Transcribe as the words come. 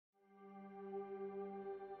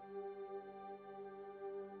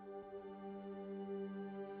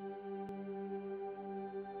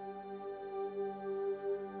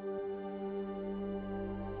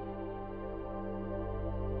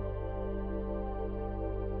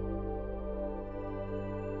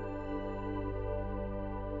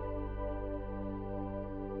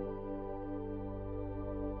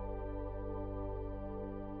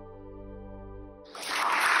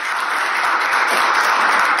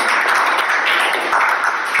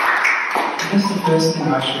guess the first thing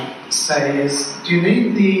I should say is, do you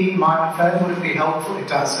need the microphone? Would it be helpful? It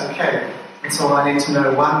does, okay. That's all I need to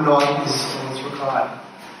know. One nod is all that's required.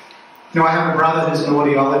 You know, I have a brother who's an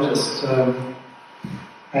audiologist,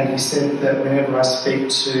 and he said that whenever I speak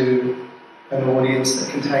to an audience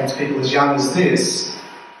that contains people as young as this,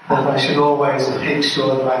 that I should always make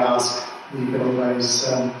sure that I ask, you can always,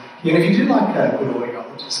 you know, if you do like a good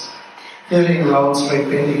audiologist, 13-year-old street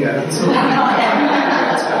Bendigo, that's all right.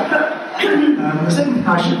 The second thing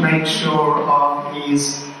I should make sure of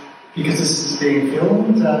is, because this is being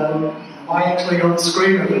filmed, I actually on the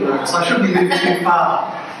screen at the moment, so I shouldn't be moving too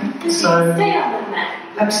far. So, stay on the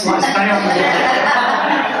mat. Absolutely, stay on the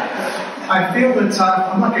mat. I feel that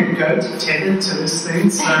I'm like a goat tethered to this thing,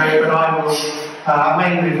 so, but I will, I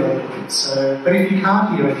may move a little bit. So, but if you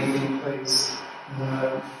can't hear anything, please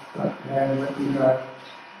let me know.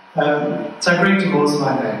 So Greg DeMoore's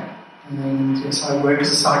my name, and yes, I work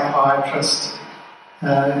as a psychiatrist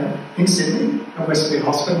in Sydney at Westmead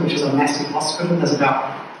Hospital, which is a massive hospital. There's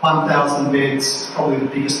about 1,000 beds, probably the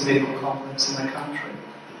biggest medical complex in the country.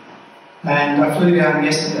 And I flew down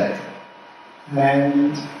yesterday,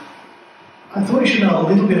 and I thought you should know a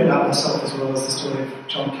little bit about myself as well as the story of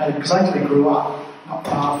John Cade, because I actually grew up not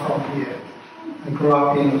far from here. I grew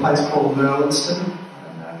up in a place called Merlinston. I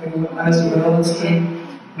don't know if anyone knows Merlinston,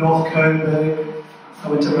 North Coburg. I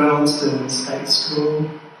went to Merlinston State School,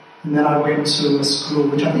 and then I went to a school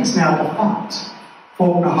which I think is now defunct,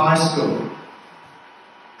 Faulkner High School.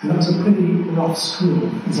 And it was a pretty rough school,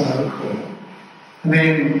 as I recall. And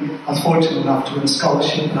then I was fortunate enough to win a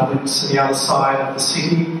scholarship, and I went to the other side of the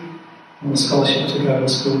city, on a scholarship to go to a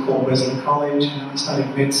school called Wesley College, and I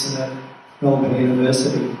studied medicine at Melbourne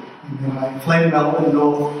University. And then I fled Melbourne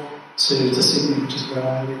north to Sydney, which is where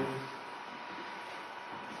I live.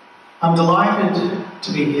 I'm delighted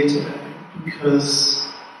to be here today because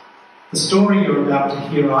the story you're about to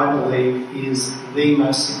hear, I believe, is the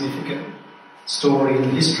most significant story in the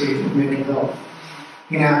history of mental health,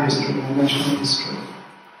 in our history, in our national history.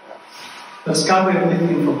 The discovery of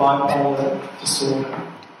lithium for bipolar disorder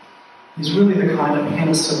is really the kind of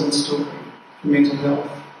penicillin story for mental health.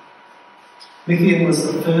 Lithium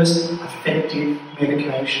was the first effective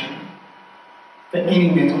medication for any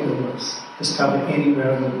mental illness discovered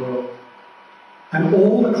anywhere in the world. And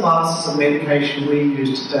all the classes of medication we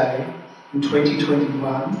use today in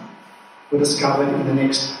 2021 were discovered in the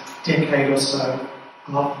next decade or so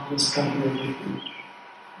after the discovery of lithium.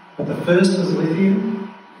 But the first was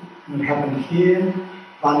lithium, and it happened here,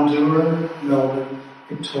 Bundoora, Melbourne,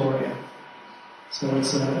 Victoria. So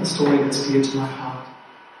it's a story that's dear to my heart.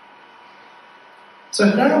 So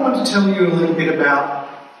today I want to tell you a little bit about,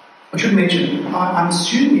 I should mention, I'm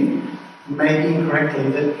assuming, maybe incorrectly,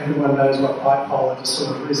 that everyone knows what bipolar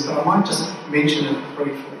disorder is, but I might just mention it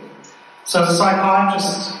briefly. So as a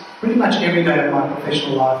psychiatrist, pretty much every day of my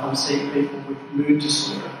professional life I'm seeing people with mood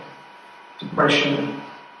disorder, depression,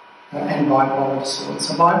 and bipolar disorder.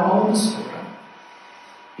 So bipolar disorder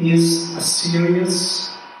is a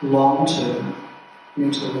serious, long-term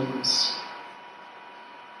mental illness.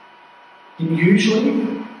 It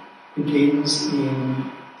usually begins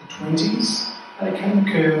in the 20s, but it can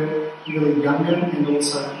occur really younger and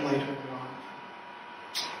also later in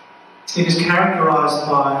life. It is characterised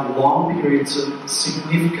by long periods of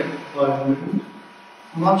significant low mood.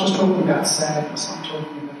 I'm not just talking about sadness, I'm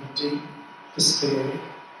talking about deep despair,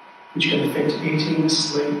 which can affect eating,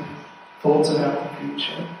 sleep, thoughts about the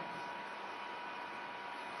future,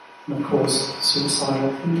 and of course,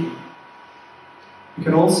 suicidal thinking. It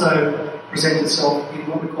can also present itself in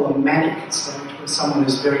what we call a manic state, where someone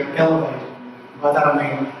is very elevated. By that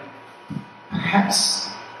I mean perhaps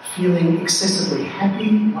feeling excessively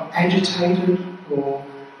happy or agitated, or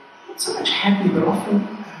not so much happy but often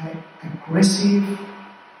aggressive,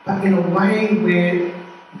 but in a way where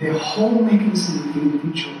their whole mechanism of the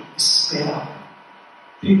individual is sped up.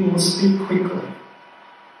 People will speak quickly.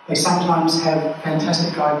 They sometimes have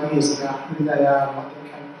fantastic ideas about who they are and what they're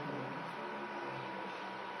capable of.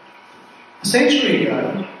 A century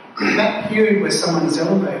ago, that period where someone is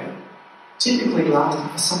elevated typically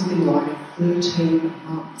lasted for something like 13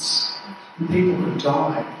 months. And people could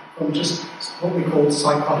die from just what we call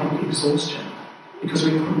psychotic exhaustion because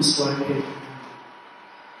we couldn't slow people down.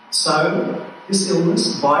 So, this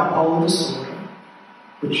illness, bipolar disorder,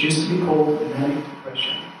 which used to be called manic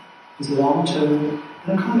depression, is long-term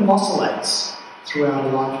and it kind of oscillates throughout a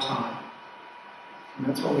lifetime. And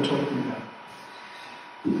that's what we're talking about.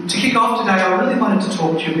 To kick off today, I really wanted to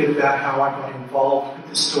talk to you a bit about how I got involved with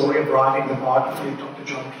the story of writing the biography of Dr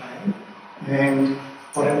John Cade and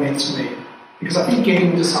what it meant to me. Because I think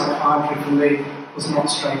getting into psychiatry for me was not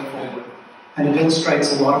straightforward. and it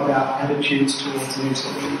illustrates a lot about attitudes towards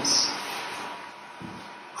mental illness.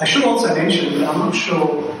 I should also mention that I'm not sure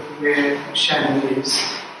where Shannon is.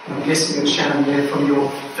 I'm guessing it's Shannon there from your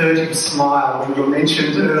furtive smile when you were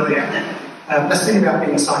mentioned earlier. That's the thing about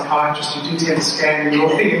being a psychiatrist, you do tend to scan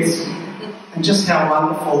your audience, and just how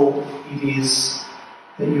wonderful it is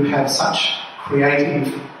that you have such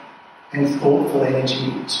creative and thoughtful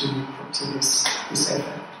energy to put to this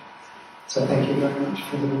effort. So thank you very much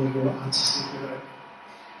for all your artistic work.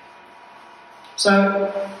 So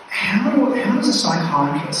how does a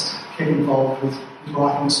psychiatrist get involved with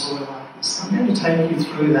writing a story like this? I'm going to take you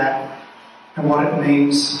through that and what it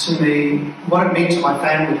means to me, what it meant to my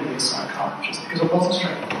family to be a psychiatrist, because it wasn't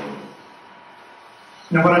straightforward.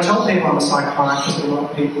 Now, when I tell people I'm a psychiatrist, a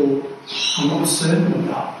lot of people are not certain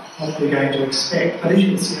about what they're going to expect, but as you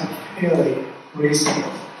can see, I'm fairly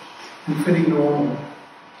reasonable and pretty normal.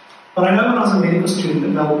 But I know when I was a medical student at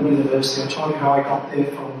Melbourne University, I told you how I got there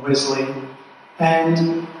from Wesley,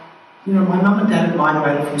 and my mum and dad had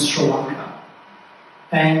migrated from Sri Lanka.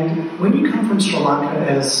 And when you come from Sri Lanka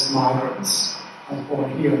as migrants, I was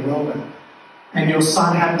born here in Melbourne, and your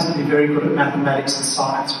son happens to be very good at mathematics and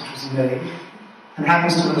science, which was me, and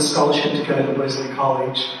happens to have a scholarship to go to Wesley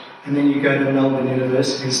College, and then you go to Melbourne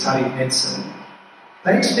University and study medicine,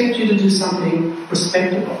 they expect you to do something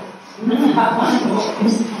respectable.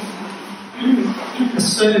 A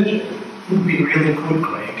surgeon would be really good,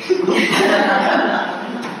 Greg.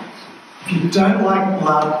 If you don't like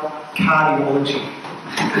blood, cardiology.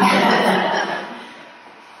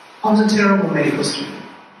 I was a terrible medical student.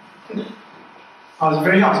 I was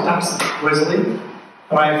orthodox at Wesley,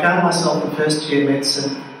 but I found myself in first year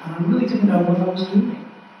medicine and I really didn't know what I was doing.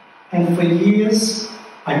 And for years,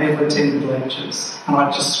 I never attended lectures, and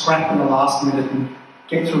I'd just scrap in the last minute and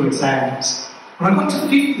get through exams. When I got to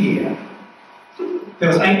fifth year, there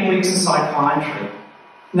was 8 weeks of psychiatry.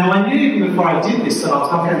 Now, I knew even before I did this that I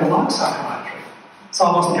was not going to like psychiatry, so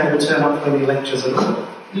I wasn't going to turn up for any lectures at all.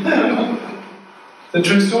 The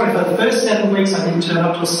true story, for the first 7 weeks I didn't turn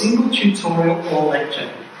up to a single tutorial or lecture.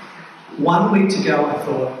 1 week to go, I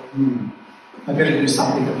thought, I better do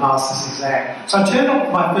something to pass this exam. So I turned up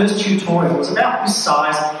for my first tutorial. It was about this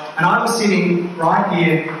size, and I was sitting right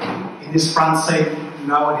here in this front seat, you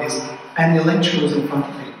know it is, and the lecturer was in front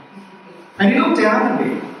of me. And he looked down at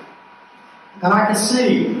me, and I could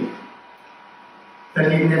see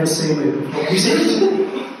that he'd never seen me before. He said,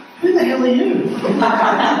 "Who the hell are you?" And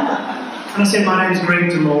I said, "My name's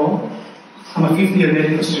Greg Demore. I'm a 5th-year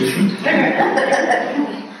medical student.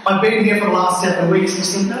 I've been here for the last 7 weeks." He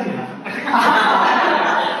said, "No, you haven't."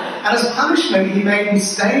 And as punishment, he made me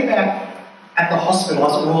stay back at the hospital. I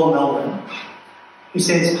was at Royal Melbourne. He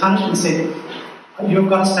said, as punishment, he said, "You've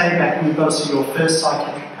got to stay back and you've got to see your first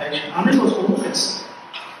psychiatric patient." I remember it was August.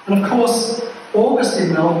 And of course, August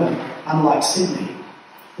in Melbourne, unlike Sydney,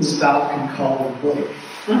 is dark and cold and bleak.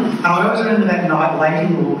 And I always remember that night, late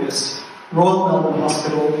in August, Royal Melbourne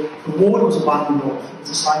Hospital, the ward was 1 North. It was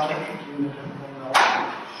a psychiatric unit at Royal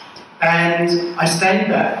Melbourne. And I stayed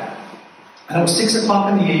back, and it was 6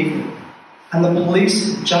 o'clock in the evening, and the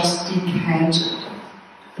police had just decanted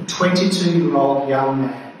a 22-year-old young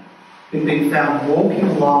man who'd been found walking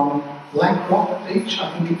along Black Rock Beach, I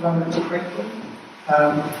think if I remember correctly.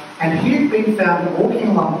 And he had been found walking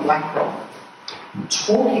along Black Rock,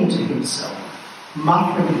 talking to himself,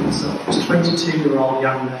 muttering to himself, this 22-year-old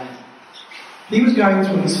young man. He was going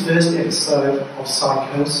through his first episode of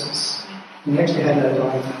psychosis. He actually had no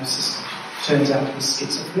diagnosis. Turns out he was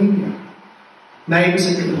schizophrenia. Neighbours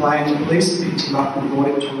had complained, the police had picked him up and brought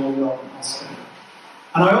him to Royal Melbourne Hospital.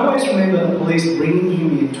 And I always remember the police bringing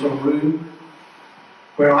him into a room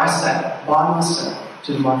where I sat by myself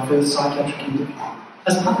to do my first psychiatric interview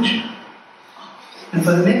as punishment. And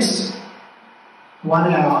for the next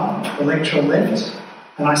 1 hour, the lecturer left,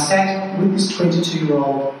 and I sat with this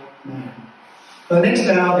 22-year-old man. For the next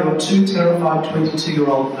hour, there were 2 terrified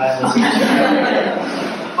 22-year-old males.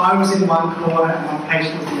 I was in one corner and my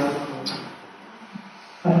patient was in the other corner.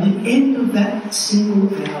 But at the end of that single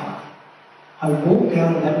hour, I walked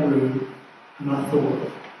out of that room and I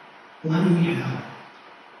thought, bloody hell,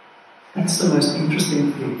 that's the most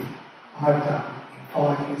interesting thing I've done in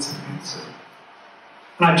 5 years of medicine.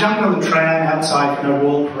 And I jumped on the tram outside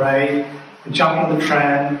Royal Parade, I jumped on the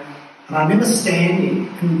tram, and I remember standing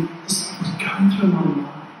and this was going through my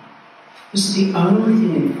mind. This is the only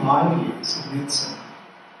thing in 5 years of medicine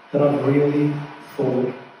that I've really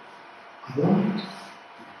thought I liked.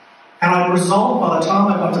 And I resolved by the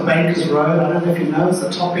time I got to Bankers Road, I don't know if you know, it's the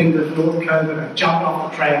top end of North Coburg, I jumped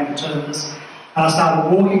off the tram and terminus, and I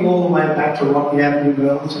started walking all the way back to Rocky Avenue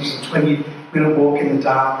Girls, which is a 20-minute walk in the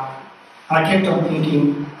dark. And I kept on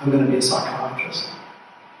thinking, I'm going to be a psychiatrist.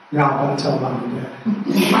 Now I'm going to tell Mum and Dad.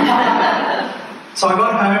 So I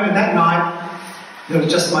got home, and that night, there was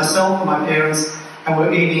just myself and my parents, and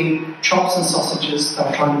we're eating chops and sausages. They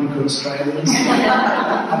were trying to be good Australians.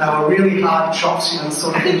 And they were really hard chops, you know,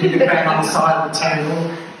 sort of thinking the bang on the side of the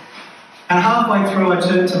table. And halfway through, I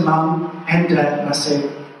turned to Mum and Dad and I said,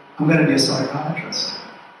 I'm going to be a psychiatrist.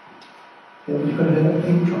 Yeah, you could have heard a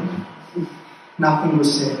pin drop. Nothing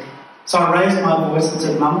was said. So I raised my voice and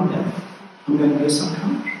said, Mum and Dad, I'm going to be a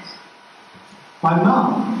psychiatrist. My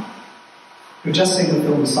mum, who just seen the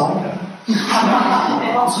film Psycho,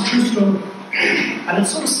 it's a true story. And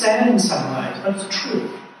it's sort of sad in some ways, but it's true.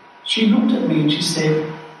 She looked at me and she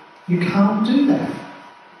said, you can't do that.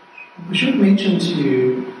 We should mention to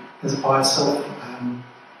you, as by itself,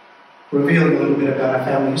 revealing a little bit about our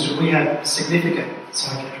family history, we have significant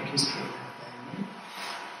psychiatric history in our family.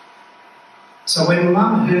 So when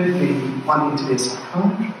Mum heard me wanting to be a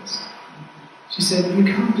psychiatrist, she said, you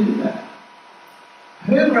can't do that.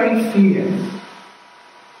 Her great fear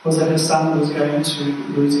was that her son was going to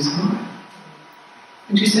lose his mind.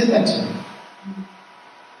 And she said that to me.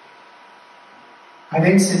 I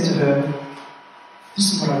then said to her,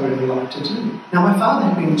 this is what I really like to do. Now my father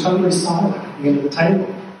had been totally silent at the end of the table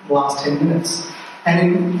for the last 10 minutes.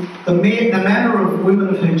 And in the manner of women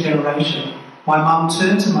of her generation, my mum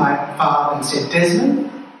turned to my father and said, Desmond,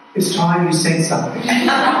 it's time you said something.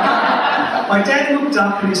 My dad looked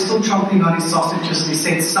up and he's still chomping on his sausages and he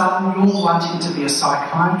said, son, your wanting to be a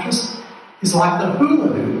psychiatrist is like the hula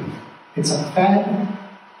hoop. It's a fad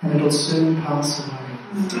and it'll soon pass away.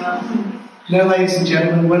 You know, ladies and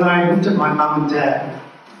gentlemen, when I looked at my mum and dad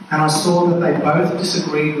and I saw that they both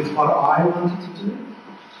disagreed with what I wanted to do,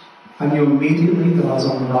 I knew immediately that I was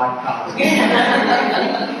on the right path.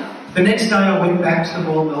 The next day I went back to the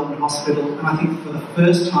Royal Melbourne Hospital, and I think for the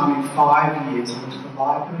first time in 5 years I went to the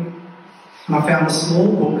library and I found a small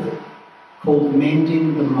book called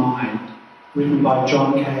Mending the Mind, written by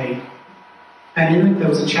John Cade. And in it there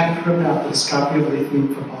was a chapter about the discovery of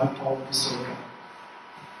lithium for bipolar disorder.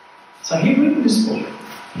 So he'd written this book,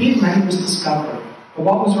 he'd made this discovery, but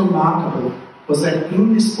what was remarkable was that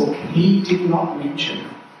in this book he did not mention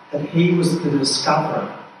that he was the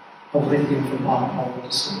discoverer of lithium for bipolar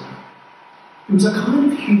disorder. It was a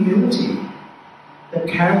kind of humility that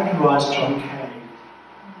characterised John Cade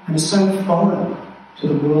and is so foreign to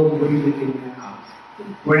the world we live in now,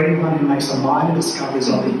 where anyone who makes a minor discovery is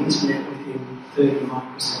on the internet within 30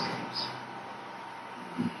 microseconds.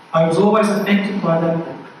 I was always affected by that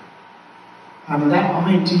book. That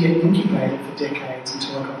idea incubated for decades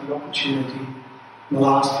until I got the opportunity in the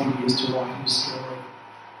last few years to write his story.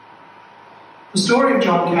 The story of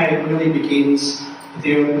John Cade really begins at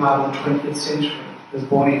the early part of the 20th century. He was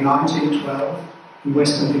born in 1912 in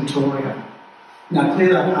Western Victoria. Now,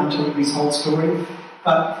 clearly I can't tell you his whole story,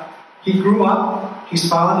 but he grew up, his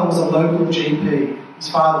father was a local GP. His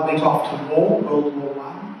father went off to war, World War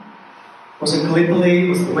I, was at Gallipoli,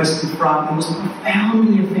 was at the Western Front, and was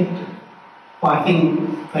profoundly affected by a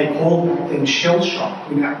thing they called back then shell shock,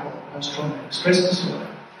 we now call it post-traumatic stress disorder.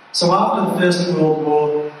 So after the First World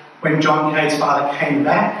War, when John Cade's father came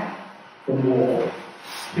back from war,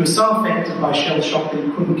 he was so affected by shell shock that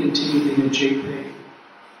he couldn't continue being a GP.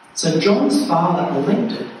 So John's father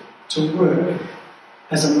elected to work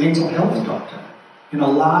as a mental health doctor in a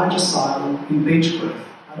large asylum in Beechworth.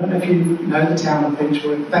 I don't know if you know the town of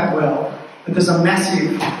Beechworth that well, but there's a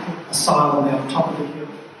massive asylum there on top of the hill.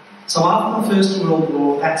 So after the First World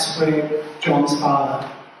War, that's where John's father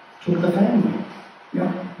took the family. Now,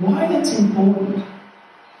 why that's important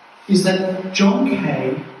is that John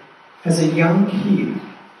Cade, as a young kid,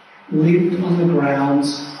 lived on the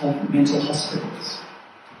grounds of mental hospitals.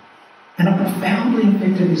 And it profoundly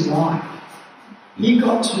affected his life. He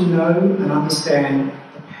got to know and understand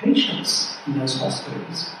the patients in those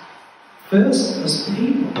hospitals. First as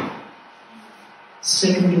people,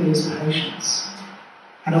 secondly as patients.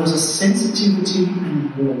 And it was a sensitivity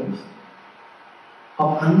and warmth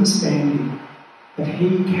of understanding that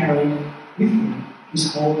he carried with him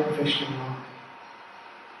his whole professional life.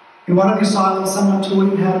 In one of the asylums, someone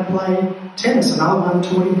taught him how to play tennis, another one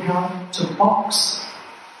taught him how to box.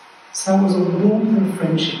 So it was a warmth and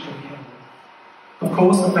friendship that he had. Of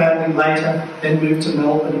course, the family later then moved to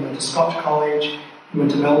Melbourne. He went to Scotch College, he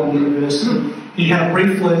went to Melbourne University. He had a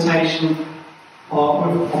brief flirtation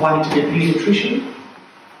of wanting to be a paediatrician,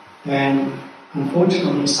 and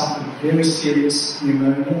unfortunately he suffered very serious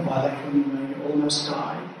pneumonia, bilateral pneumonia, almost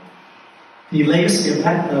died. The legacy of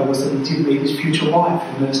that, though, was that he did meet his future wife,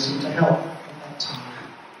 who nursed him to health at that time.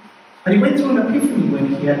 But he went through an epiphany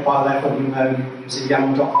when he had bilateral pneumonia when he was a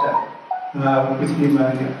young doctor. with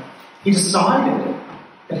pneumonia. He decided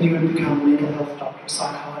that he would become a mental health doctor, a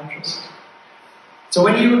psychiatrist. So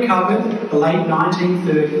when he recovered in the late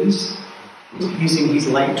 1930s, he's in his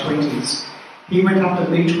late 20s, he went up to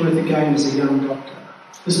Beechworth again as a young doctor.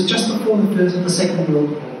 This was just before the Second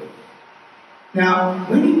World War. Now,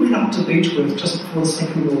 when he went up to Beechworth just before the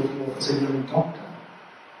Second World War as a young doctor,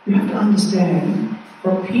 you have to understand,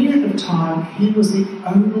 for a period of time, he was the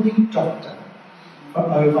only doctor for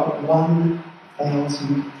over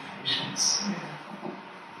 1,000 patients.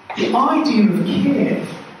 The idea of care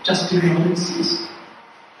just did not exist.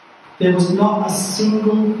 There was not a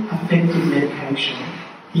single effective medication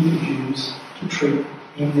he could use to treat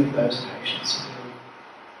any of those patients.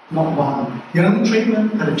 Not one. The only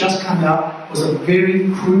treatment that had just come out was a very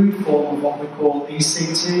crude form of what we call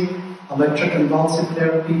ECT, electroconvulsive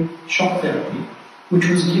therapy, shock therapy, which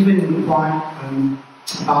was given in quite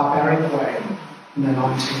a barbaric way in the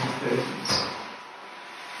 1930s.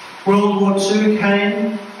 World War II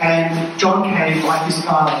came, and John Cade, like his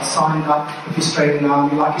father, signed up with the Australian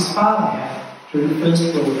Army like his father had during the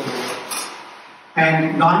First World War. And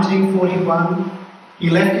in 1941, he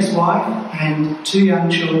left his wife and 2 young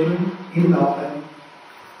children in Melbourne,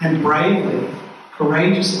 and bravely,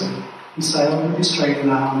 courageously, he sailed with the Australian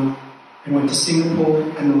Army and went to Singapore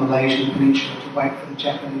and the Malaysian Peninsula to wait for the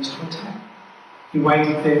Japanese to attack. He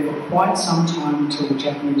waited there for quite some time until the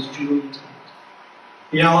Japanese duly attacked.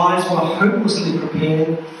 The Allies were hopelessly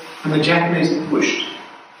prepared, and the Japanese pushed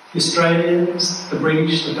the Australians, the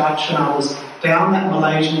British, the Dutch and others down that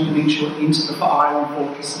Malaysian peninsula into the island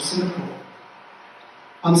fortress of Singapore.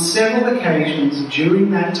 On several occasions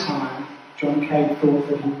during that time, John Cade thought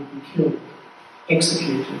that he would be killed,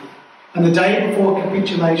 executed. And the day before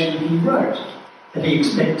capitulation, he wrote that he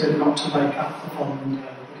expected not to wake up the following day,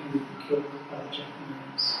 that he would be killed by the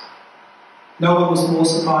Japanese. No one was more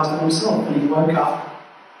surprised than himself when he woke up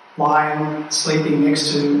lying, sleeping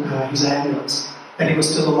next to his ambulance, that he was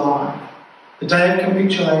still alive. The day of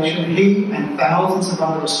capitulation, he and thousands of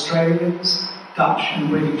other Australians, Dutch and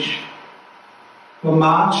British were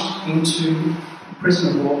marched into a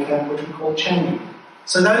prisoner of war camp which we call Changi.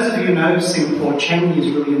 So those of you who know Singapore, Changi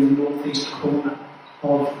is really in the northeast corner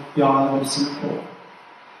of the island of Singapore.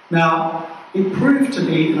 Now, it proved to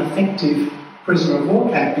be an effective prisoner of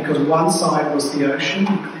war camp because one side was the ocean,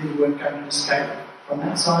 you clearly weren't going to escape from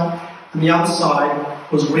that side, and the other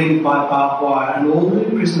side was ringed by barbed wire, and all the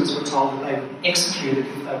prisoners were told that they would be executed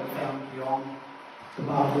if they were found beyond the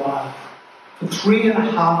barbed wire. For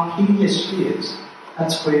 3.5 hideous years,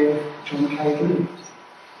 that's where John Cade lived.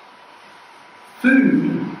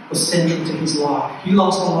 Food was central to his life. He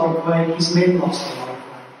lost a lot of weight, his men lost a lot of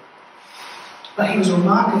weight. But he was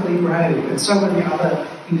remarkably brave, and so were the other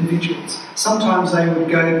individuals. Sometimes they would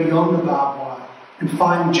go beyond the barbed wire and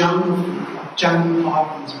find jungle food, like jungle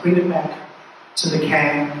pythons, bring it back to the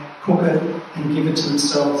camp, cook it, and give it to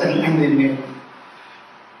themselves and their men.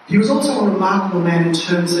 He was also a remarkable man in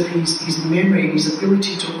terms of his memory and his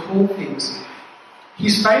ability to recall things.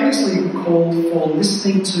 He's famously recalled for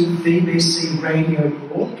listening to BBC radio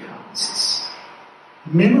broadcasts,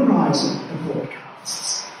 memorising the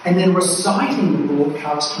broadcasts, and then reciting the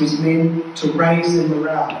broadcast to his men to raise their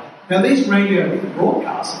morale. Now, these radio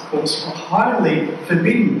broadcasts, of course, were highly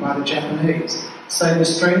forbidden by the Japanese, so the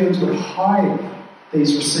Australians would hide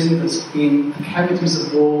these receivers in the cavities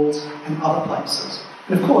of walls and other places.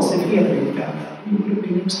 And of course, if he had been found out, he would have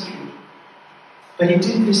been executed. But he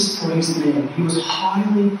did this for his men. He was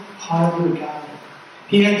highly, highly regarded.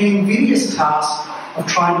 He had the invidious task of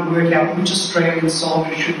trying to work out which Australian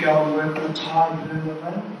soldiers should go and work on a Thai Burma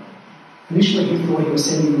railway. Initially, he thought he was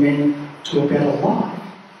sending men to a better life.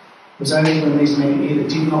 It was only when these men either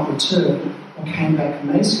did not return or came back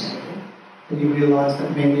emaciated that he realised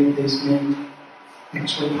that many of these men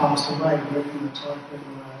actually passed away working on the Thai Burma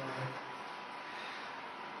railway.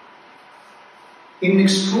 In an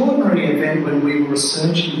extraordinary event when we were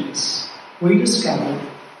researching this, we discovered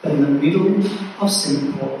that in the middle of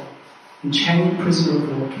Singapore, in Changi prisoner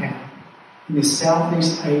of war camp, in the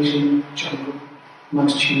Southeast Asian jungle,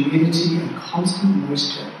 amongst humidity and constant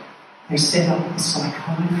moisture, they set up a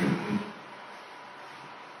psychiatry wing.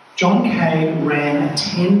 John Cade ran a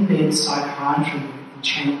 10-bed psychiatry wing in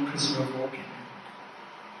Changi prisoner of war camp.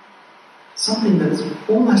 Something that's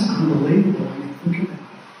almost unbelievable when you think about it.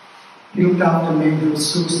 He looked after men who were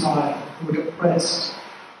suicidal, who were depressed.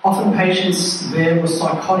 Often patients there were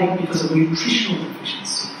psychotic because of nutritional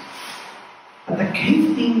deficiency. But the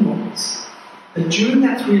key thing was that during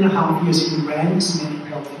that 3.5 years he ran this mental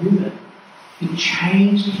health unit, it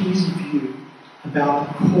changed his view about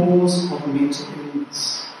the cause of mental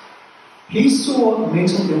illness. He saw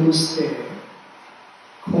mental illness there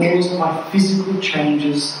caused by physical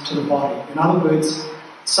changes to the body. In other words,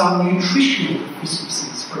 some nutritional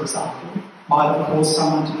deficiencies, for example, might have caused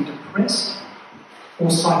someone to be depressed or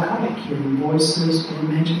psychotic, hearing voices or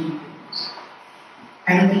imagining things.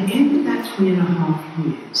 And at the end of that 3.5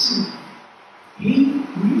 years, he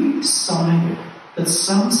really decided that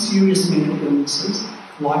some serious mental illnesses,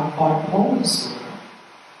 like bipolar disorder,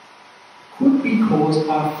 could be caused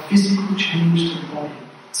by a physical change to the body.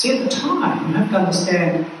 See, at the time, you have to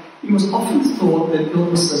understand, it was often thought that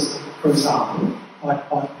illnesses, for example, like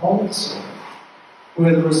bipolar disorder,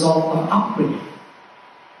 were the result of upbringing,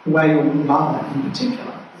 the way your mother in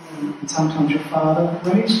particular, and sometimes your father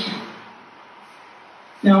raised you.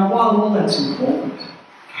 Now, while all that's important,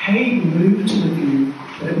 Cade moved to the view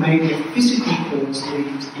that it may be a physical cause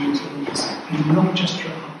leading to mental illness, and not just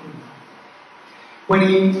your upbringing.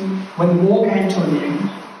 When the war came to an end,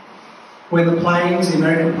 when the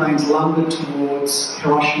American planes lumbered towards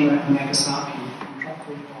Hiroshima and Nagasaki and dropped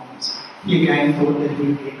their bombs, he again thought that he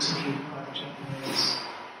would be executed by the Japanese.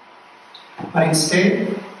 But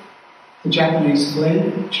instead, the Japanese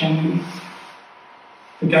fled Changi,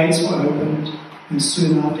 the gates were opened, and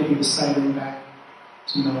soon after he was sailing back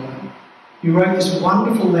to Melbourne. He wrote this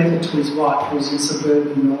wonderful letter to his wife, who was in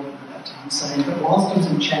suburban Melbourne at that time, saying that whilst he was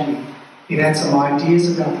in Changi, he had some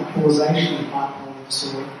ideas about the causation of bipolar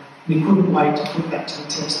disorder, and he couldn't wait to put that to the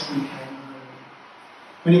test when he came home.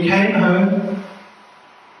 When he came home,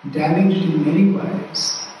 damaged in many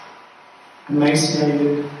ways,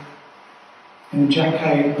 emaciated, and Jack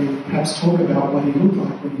Cade will perhaps talk about what he looked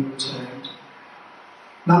like when he returned.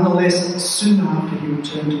 Nonetheless, soon after he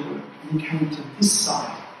returned to work, he came to this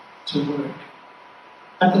site to work.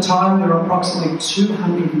 At the time, there were approximately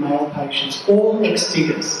 200 male patients, all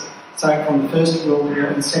ex-diggers, so from the First World War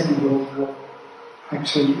and Second World War,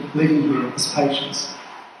 actually living here as patients.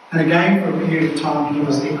 And again, for a period of time, he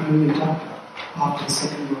was the only doctor after the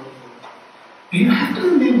Second World War. But you have to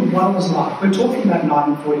remember what it was like. We're talking about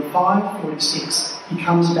 1945, 46. He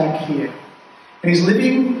comes back here. And he's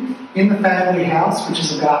living in the family house, which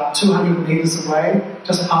is about 200 metres away,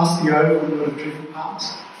 just past the oval we would have driven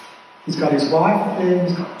past. He's got his wife there,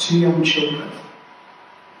 he's got 2 young children.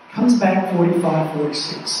 Comes back 45,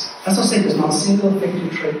 46. As I said, there's not a single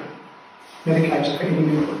effective treatment, medication for any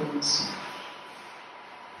mental illness.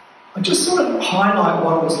 I just sort of highlight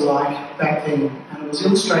what it was like back then, and it was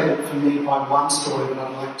illustrated for me by one story that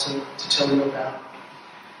I'd like to tell you about.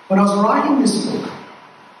 When I was writing this book,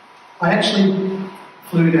 I actually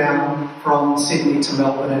flew down from Sydney to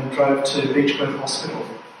Melbourne and drove to Beechworth Hospital.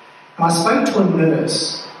 And I spoke to a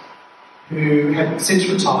nurse who had since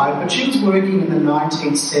retired, but she was working in the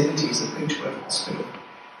 1970s at Beechworth Hospital.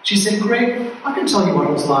 She said, "Greg, I can tell you what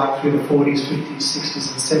it was like through the 40s, 50s,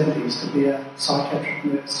 60s and 70s to be a psychiatric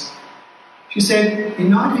nurse." She said, "In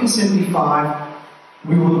 1975,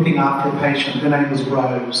 we were looking after a patient. Her name was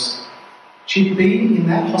Rose. She'd been in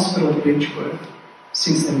that hospital at Beechworth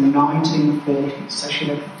since the 1940s. So she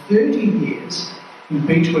had 30 years in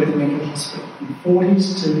Beechworth Mental Hospital, from the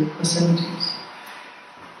 40s to the 70s.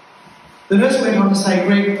 The nurse went on to say,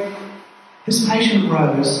 "Greg, this patient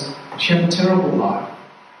Rose, she had a terrible life.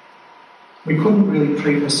 We couldn't really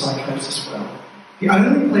treat her psychosis well. The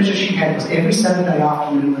only pleasure she had was every Saturday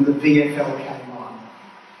afternoon when the VFL came on,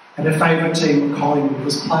 and her favourite team, Collingwood,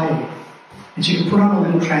 was playing. And she could put on a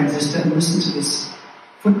little transistor and listen to this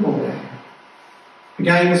football game. The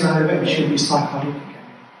game was over and she'd be psychotic again.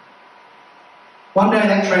 One day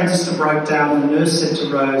that transistor broke down and the nurse said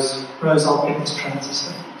to Rose, 'Rose, I'll get this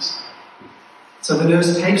transistor fixed.' So the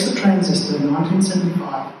nurse takes the transistor in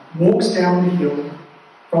 1975, walks down the hill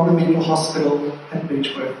from the mental hospital at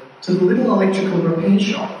Beechworth to the little electrical repair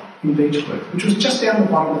shop in Beechworth, which was just down the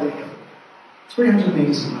bottom of the hill, 300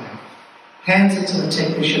 metres away. Hands it to the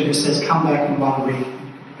technician who says, 'Come back in 1 week and you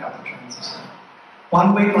can pick up the transistor.'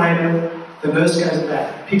 1 week later, the nurse goes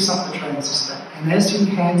back, picks up the transistor, and as he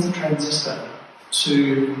hands the transistor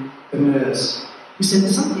to the nurse, he said,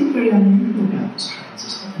 'There's something very unusual about this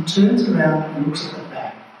transistor,' and turns around and looks at the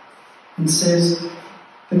back and says,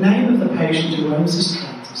 'The name of the patient who owns this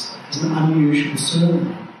transistor has an unusual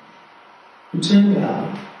surname.' It turned out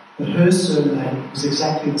that her surname was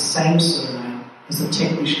exactly the same surname as the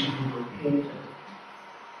technician who repaired it.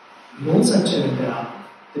 It also turned out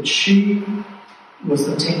that she was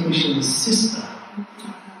the technician's sister,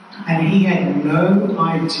 and he had no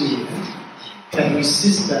idea that his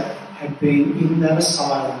sister had been in that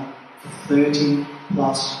asylum for 30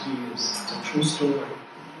 plus years. It's a true story.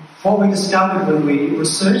 What we discovered when we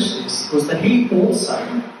researched this was that he also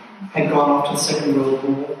had gone off to the Second World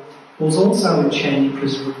War, was also in Changi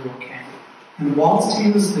Prisoner of War camp, And whilst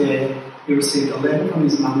he was there, he received a letter from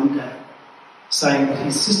his mum and dad saying that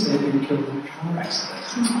his sister had been killed in a car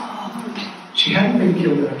accident. She hadn't been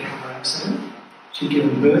killed in a car accident. She'd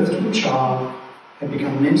given birth to a child, had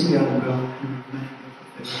become mentally unwell, and remained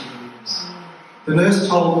there for 13 years. The nurse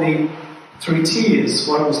told me through tears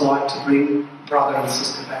what it was like to bring brother and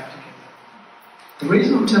sister back together. The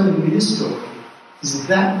reason I'm telling you this story is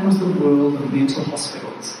that was the world of mental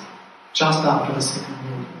hospitals just after the Second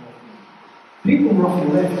World War. People were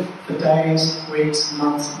often left for days, weeks,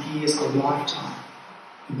 months, years, or a lifetime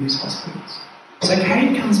in these hospitals. So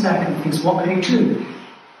Cade comes back and thinks, what can he do?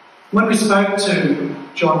 When we spoke to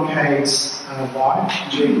John Cade's wife,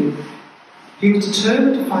 Jean, he was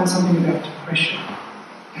determined to find something about depression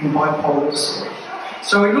and bipolar disorder.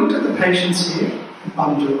 So he looked at the patients here at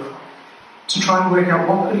Bundoora to try and work out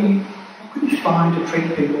what could he find to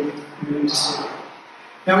treat people with mood disorder.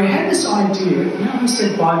 Now he had this idea, you know, he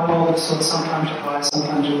said bipolar disorder, sometimes you're high,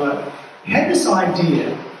 sometimes you're low. He had this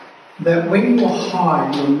idea that when you're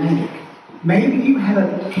high, you're manic. Maybe you had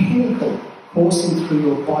a chemical coursing through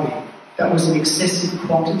your body that was in excessive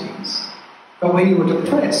quantities. But when you were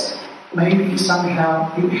depressed, maybe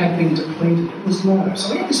somehow it had been depleted, it was low.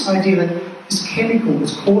 So he had this idea that this chemical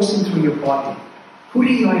was coursing through your body. Could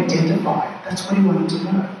he identify it? That's what he wanted to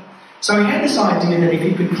know. So he had this idea that if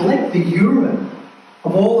he could collect the urine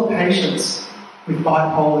of all the patients with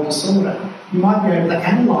bipolar disorder, you might be able to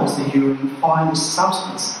analyse the urine and find a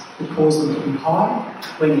substance that caused them to be high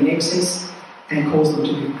when in excess and caused them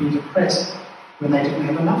to be depressed when they didn't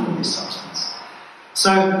have enough of this substance.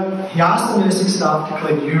 So he asked the nursing staff to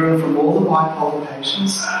collect urine from all the bipolar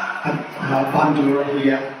patients at Bundoora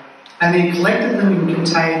here, and he collected them in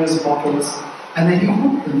containers, bottles, and then he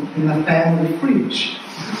put them in the family fridge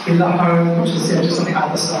in the home, which is just on the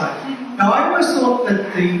other side. Now, I always thought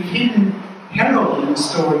that the hidden heroine in the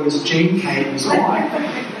story was Jean Cade's wife,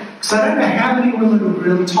 because I don't know how many women would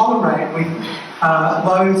really tolerate with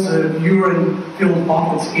loads of urine-filled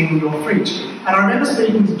bottles in your fridge. And I remember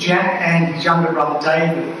speaking to Jack and his younger brother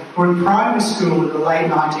David, who were in primary school in the late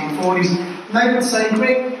 1940s, and they would say,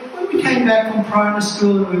 Greg, when we came back from primary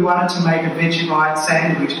school and we wanted to make a Vegemite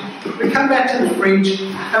sandwich, we'd come back to the fridge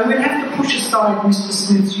and we'd have to push aside Mr.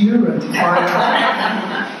 Smith's urine to find it.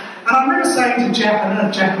 And I remember saying to Jack, I don't know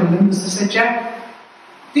if Jack remembers, I said, Jack,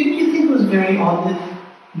 didn't you think it was very odd that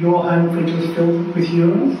your home fridge was filled with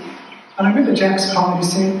urine? And I remember Jack's comment,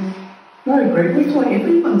 he said, no, Greg, we thought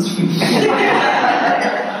everyone's fridge.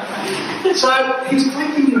 So he was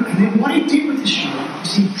collecting urine, and then what he did with this urine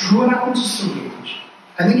is he drew it up into syringe,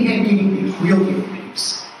 and then he had guinea pigs, real guinea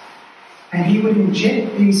pigs. And he would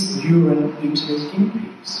inject these urine into these guinea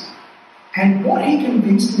pigs. And what he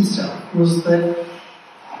convinced himself was that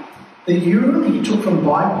the urine that he took from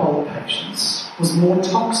bipolar patients was more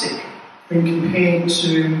toxic when compared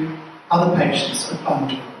to other patients at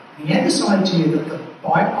Bundoora. He had this idea that the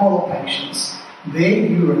bipolar patients, their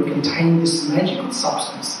urine contained this magical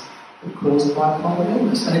substance that caused bipolar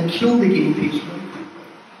illness, and it killed the guinea pigs really quickly.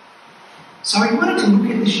 So he wanted to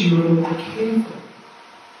look at this urine more carefully.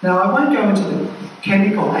 Now, I won't go into the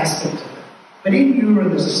chemical aspect of it, but in urine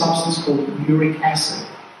there's a substance called uric acid.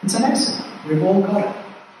 It's an acid. We've all got it.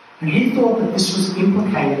 And he thought that this was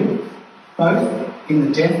implicated both in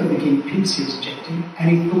the death of the guinea pigs he was injecting, and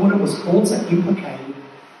he thought it was also implicated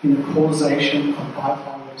in the causation of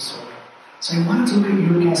bipolar disorder. So he wanted to look at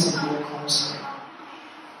uric acid more closely.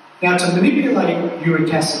 Now, to manipulate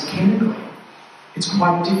uric acid chemically, it's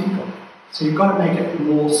quite difficult. So you've got to make it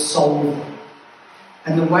more soluble.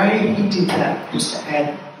 And the way he did that was to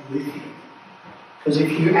add lithium. Because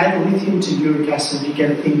if you add lithium to uric acid, you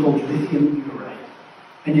get a thing called lithium urate.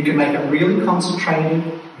 And you can make it really concentrated,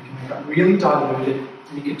 you can make it really diluted,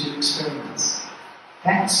 and you can do experiments.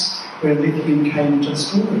 That's where lithium came into the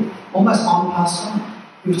story, almost en passant.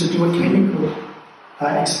 He was to do a chemical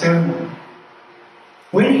experiment.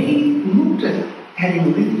 When he looked at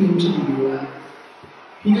adding lithium to the urine,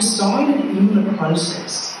 he decided in the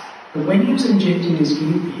process that when he was injecting his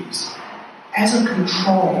guinea pigs, as a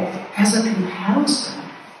control, as a comparison,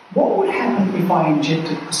 what would happen if I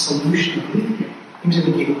injected a solution of lithium into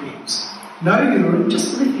the guinea pigs? No urine,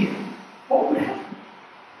 just lithium. What would happen?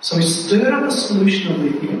 So he stirred up a solution of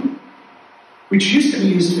lithium, which used to be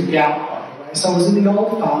used for gout, by the way, so it was in the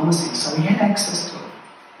old pharmacy, so he had access to it.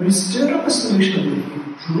 When he stirred up a solution of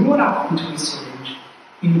lithium, drew it up into a syringe,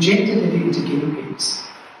 injected it into guinea pigs,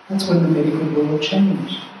 that's when the medical world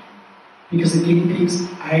changed. Because the guinea pigs,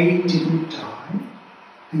 A, didn't die,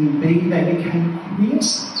 and B, they became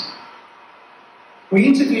quiescent. We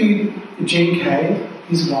interviewed Jean Cade,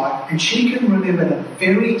 his wife, and she can remember the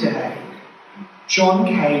very day John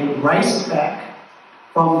Cade raced back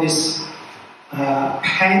from this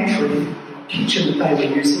pantry, kitchen that they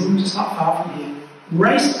were using, just not far from here,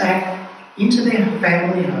 raced back into their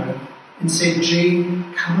family home and said, "Jean,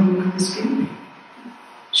 come and look at this guinea pig."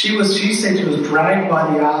 She said she was dragged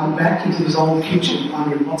by the arm back into his old kitchen,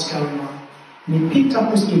 wondering what's going on. And he picked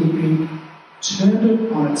up this guinea pig, turned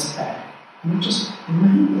it on its back, and it just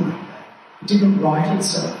remained like that. It didn't right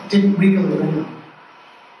itself, it didn't wriggle around.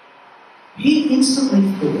 He instantly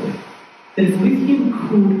thought that if lithium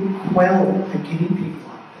could quell a guinea pig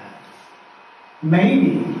like that,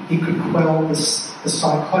 maybe it could quell the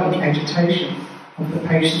psychotic agitation of the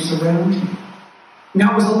patients around him.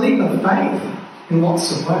 Now, it was a leap of faith in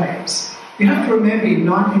lots of ways. You have to remember in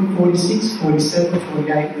 1946, 47,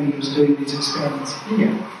 48, when he was doing these experiments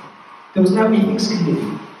here, there was no ethics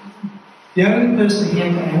committee. The only person he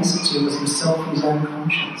had to answer to was himself and his own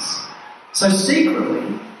conscience. So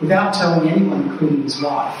secretly, without telling anyone, including his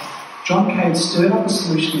wife, John Cade stirred up a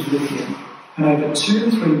solution of lithium and over 2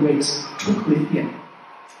 to 3 weeks took lithium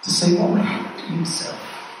to see what would happen to himself.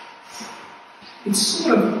 It's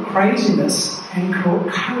sort of craziness and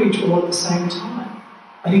courage all at the same time.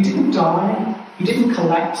 But he didn't die, he didn't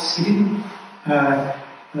collapse, he didn't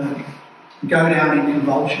go down in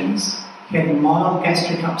convulsions. He had mild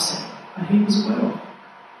gastric upset, but he was well.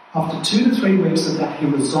 After 2 to 3 weeks of that, he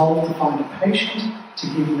resolved to find a patient to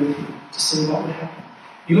give lithium to see what would happen.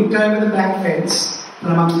 He looked over the back fence,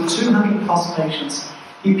 and amongst the 200 plus patients,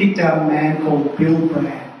 he picked out a man called William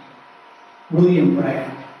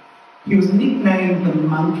Brand. He was nicknamed the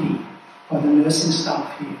Monkey by the nursing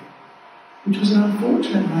staff here, which was an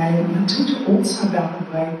unfortunate name and told also about the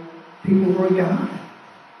way people were regarded.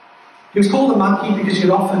 He was called the Monkey because he'd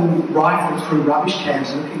often rifle through rubbish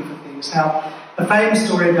cans looking for things. Now, the famous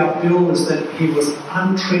story about Bill is that he was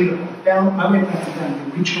untreatable. I went back and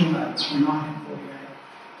found the original notes from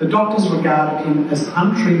 1948. The doctors regarded him as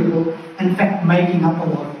untreatable and, in fact, making up a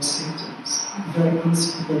lot of his symptoms. A very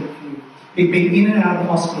unsympathetic view. He'd been in and out of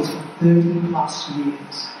hospitals for 30 plus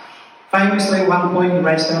years. Famously, at one point, he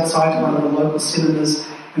raced outside to one of the local cinemas,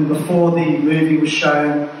 and before the movie was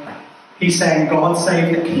shown, he sang "God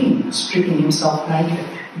Save the King," stripping himself naked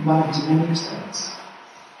in one of his manifestos.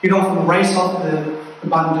 He'd often race off the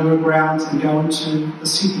Bundoora grounds and go into the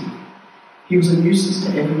city. He was a nuisance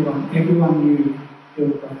to everyone. Everyone knew Bill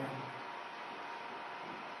Brand.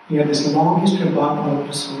 He had this long history of bipolar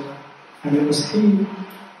disorder, and it was he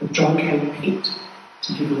that John Cade picked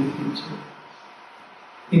to give lithium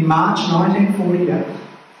to. In March 1948,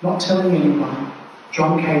 not telling anyone,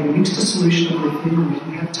 John Cade mixed a solution of lithium, we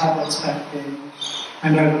didn't have tablets back then,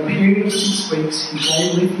 and over a period of 6 weeks, he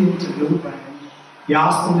gave lithium to Bill Brand. He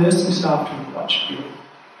asked the nursing staff to watch Bill,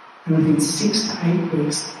 and within 6 to 8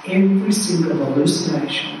 weeks, every single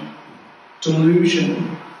hallucination,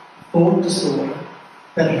 delusion, thought disorder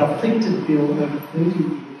that had afflicted Bill over 30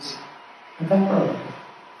 years evaporated.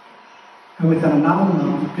 And within another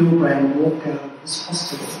month, Bill Brand walked out of this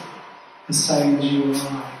hospital the same as you and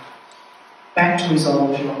I, back to his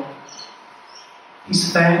old job.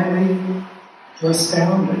 His family were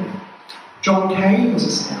astounded. John Cade was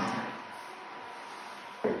astounded.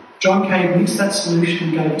 John Cade mixed that solution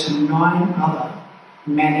and gave it to 9 other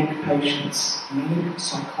manic patients. Manic,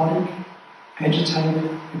 psychotic, agitated,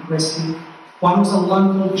 aggressive. One was a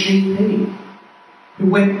local GP who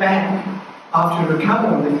went back after he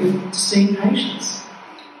recovered on lithium to see patients.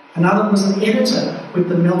 Another was an editor with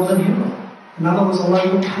the Melbourne Herald. Another was a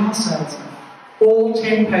local car salesman. All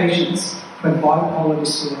 10 patients who had bipolar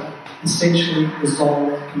disorder essentially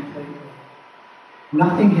resolved completely.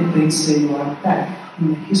 Nothing had been seen like that in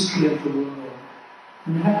the history of the world.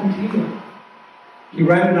 And it happened here. He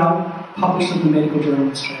wrote it up, published it in the Medical Journal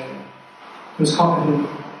of Australia. It was copyrighted.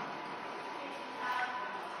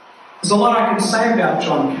 There's a lot I can say about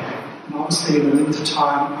John Cade. And obviously, in the limited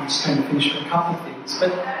time, I'm just going to finish with a couple of things.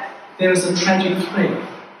 But there is a tragic thread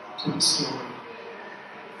to the story.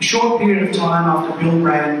 A short period of time after Bill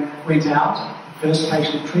Brand went out, the first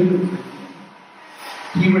patient treated with lithium,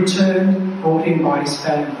 he returned, brought in by his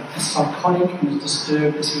family, as psychotic and as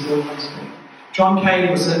disturbed as he'd always been. John Cade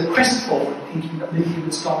was crestfallen, thinking that lithium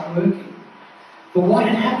had stopped working. But what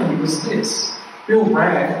had happened was this. Bill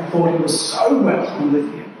Brand thought he was so well on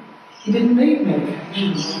lithium, he didn't need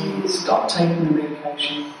medication. He stopped taking the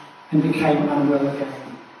medication and became unwell again.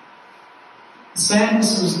 The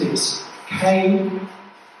sadness was this. Cade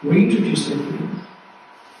reintroduced lithium,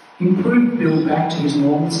 improved Bill back to his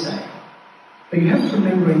normal state. But you have to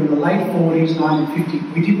remember, in the late 40s,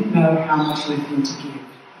 1950, we didn't know how much lithium to give.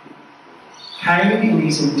 Cade, in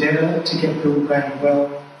his endeavour to get Bill Brand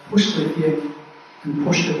well, pushed lithium and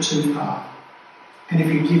pushed it too far. And if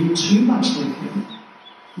you give too much lithium,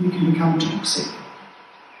 you can become toxic.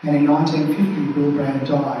 And in 1950, Bill Brand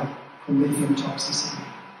died from lithium toxicity.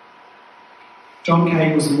 John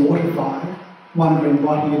Cade was mortified, wondering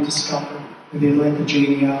what he had discovered, whether he had let the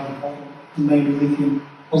genie out of the bottle, and maybe lithium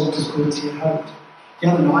wasn't as good as he had hoped. The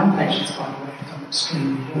other 9 patients, by the way, had done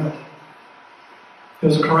extremely well. There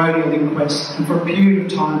was a coronial inquest, and for a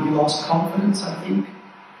period of time he lost confidence, I think,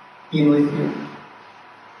 in lithium.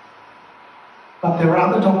 But there are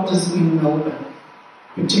other doctors in Melbourne,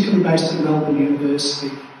 particularly based at Melbourne University,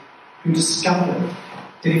 who discovered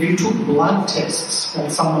that if you took blood tests while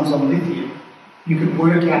someone's on lithium, you could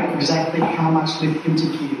work out exactly how much lithium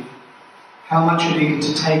to give, how much you needed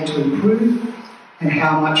to take to improve, and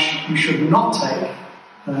how much you should not take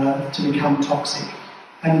to become toxic.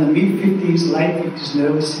 And in the mid-50s, late 50s and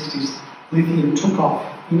early 60s, lithium took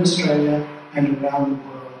off in Australia and around the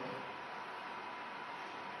world.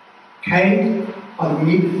 Cade, by the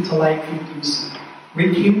mid to late 50s,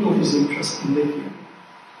 rekindled his interest in lithium,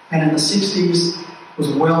 and in the 60s was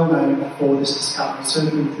well known for this discovery,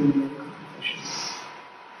 certainly within the medical profession.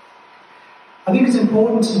 I think it's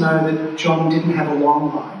important to know that John didn't have a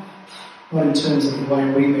long life, not in terms of the way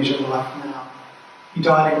we measure life now. He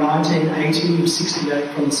died in 1980, he was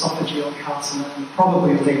 68, from esophageal carcinoma,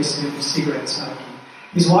 probably a legacy of his cigarette smoking.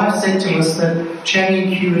 His wife said to us that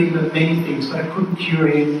Channing cured him of many things, but it couldn't cure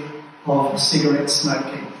him of cigarette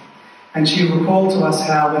smoking. And she recalled to us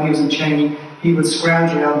how when he was in Channing, he would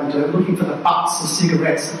scrounge around the dirt looking for the butts of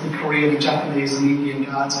cigarettes that the Korean, Japanese and Indian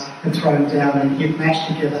guards had thrown down, and he'd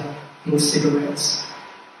mashed together little cigarettes.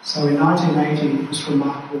 So in 1980, this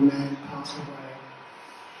remarkable man passed away.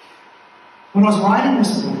 When I was writing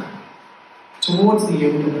this book, towards the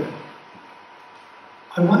end of it,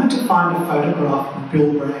 I wanted to find a photograph of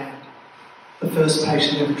Bill Brand, the first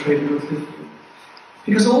patient ever treated with lithium.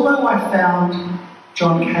 Because although I found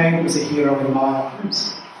John Cade was a hero in my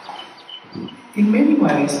eyes, in many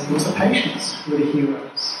ways it was the patients who were the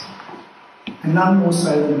heroes, and none more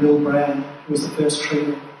so than Bill Brand, who was the first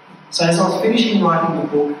treater. So as I was finishing writing the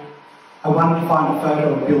book, I wanted to find a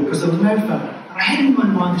photo of Bill, because there was no photo. And I had in my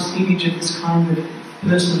mind this image of this kind of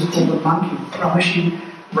person who's called a monkey,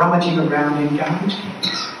 rummaging around in garbage cans.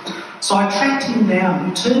 So I tracked him down.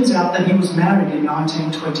 It turns out that he was married in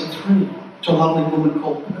 1923 to a lovely woman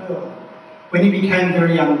called Pearl. When he became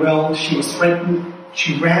very unwell, she was threatened.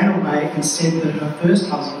 She ran away and said that her first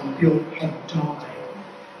husband, Bill, had died.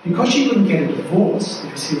 Because she couldn't get a divorce,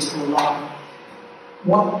 because he was still alive,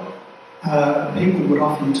 what people would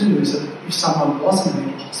often do is that if someone was in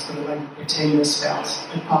the hospital, they would pretend their spouse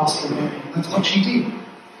had passed away. And that's what she did.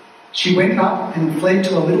 She went up and fled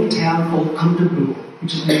to a little town called Bundoora,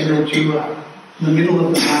 which is near Bundoora, in the middle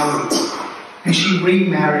of the mountains. And she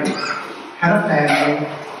remarried, had a family,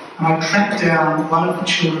 and I tracked down one of the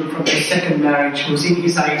children from her second marriage, who was in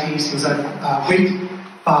his 80s, he was a wheat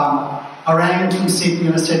farmer. I rang him from Sydney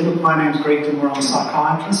and I said, look, my name's Greg and I'm a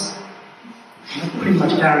psychiatrist. That pretty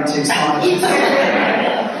much guarantees scholarships.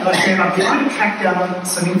 And I said, I'm trying to track down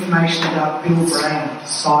some information about Bill Brand,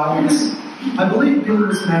 silence. I believe Bill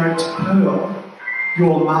was married to Pearl,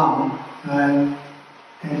 your mum, and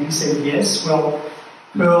he said yes. Well,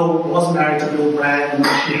 Pearl was married to Bill Brand, and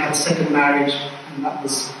she had a second marriage, and that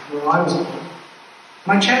was where I was born.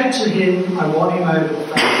 And I chatted to him, I won him over the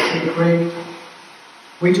phone. I said, Greg,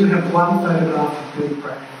 we do have one photograph of Bill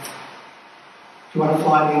Brand. Do you want to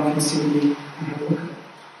fly down from Sydney and have a look at it?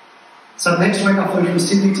 So next week I flew from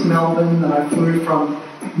Sydney to Melbourne, and I flew from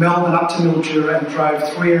Melbourne up to Mildura and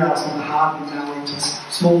drove 3 hours in the heart of the valley to a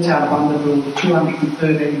small town of Bundoora with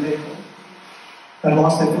 213 people. They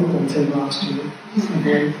lost their football team last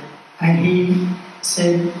year. And he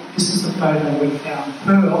said, this is the photo we found.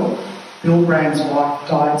 Pearl, Bill Brand's wife,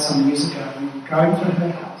 died some years ago, and we were going through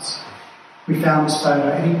her house. We found this photo,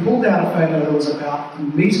 and he pulled out a photo that was about a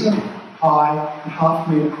metre high and half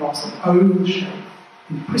a metre across, an oval shape,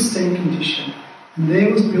 in pristine condition. And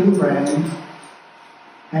there was Bill Brand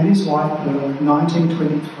and his wife Pearl in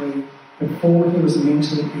 1923, before he was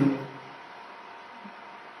mentally ill.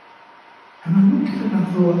 And I looked at him and I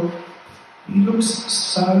thought, he looks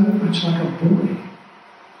so much like a boy.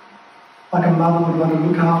 Like a mother would want to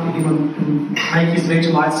look after him and make his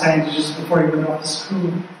Vegemite sandwiches before he went off to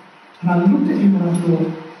school. And I looked at him and I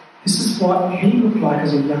thought, this is what he looked like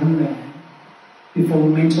as a young man before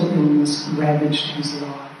mental illness ravaged his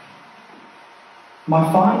life.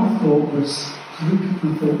 My final thought was, I looked at him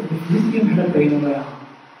and thought, if lithium had been around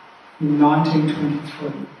in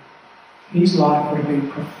 1923, his life would have been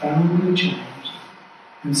profoundly changed,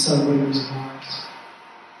 and so would his lives.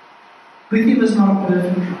 Lithium is not a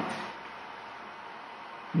perfect drug.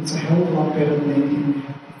 It's a hell of a lot better than anything we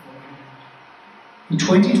had beforehand. In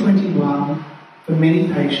 2021, for many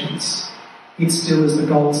patients, it still is the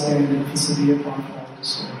gold standard for severe bipolar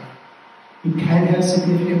disorder. It can have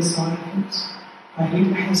significant side effects, but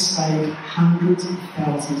it has saved hundreds of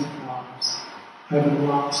thousands of lives over the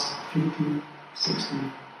last 50, 60,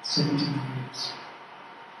 70 years.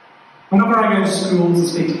 Whenever I go to schools and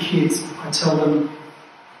speak to kids, I tell them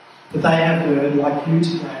that they have heard, like you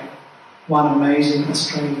today, one amazing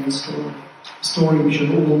Australian story, a story we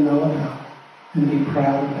should all know about and be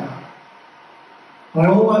proud about. I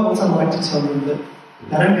also like to tell them that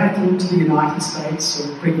they don't have to look to the United States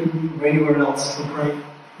or Britain or anywhere else for great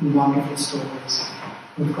and wonderful stories.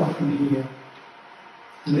 We've got them here.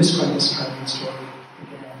 And this great Australian story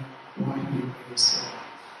began right here where you sit.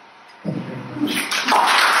 Thank you very much.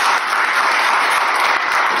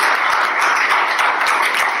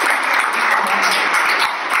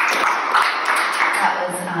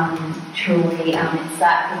 Truly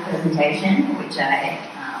insightful presentation, which I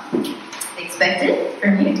expected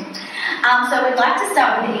from you. So we'd like to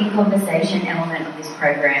start with the in-conversation element of this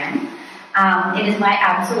program. It is my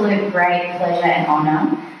absolute great pleasure and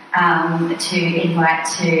honour to invite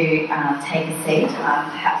to take a seat,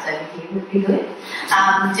 perhaps over here would be good,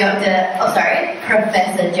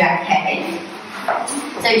 Professor Jack Cade.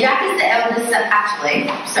 So Jack is the eldest,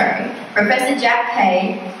 Professor Jack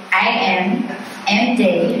Cade, AM,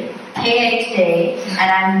 MD, PhD, and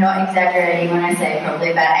I'm not exaggerating when I say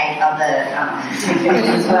probably about 8 other degrees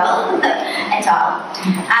as well, et al.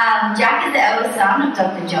 Jack is the eldest son of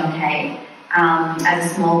Dr John Cade. As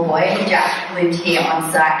a small boy, Jack lived here on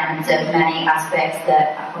site and observed many aspects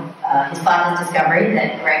that his father's discovery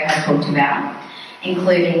that Greg had talked about,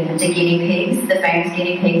 including the guinea pigs, the famous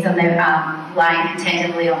guinea pigs on their lying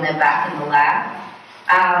contentedly on their back in the lab.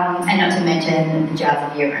 And not to mention the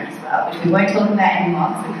jars of urine as well, which we won't talk about anymore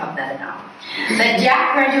because we covered that enough. But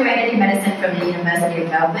Jack graduated in medicine from the University of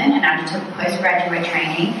Melbourne and undertook postgraduate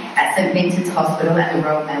training at St Vincent's Hospital and the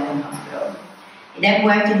Royal Melbourne Hospital. He then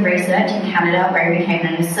worked in research in Canada, where he became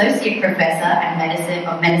an associate professor of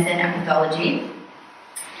medicine and pathology.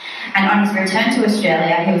 And on his return to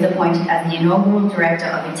Australia, he was appointed as the inaugural director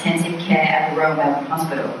of intensive care at the Royal Melbourne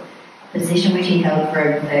Hospital, a position which he held for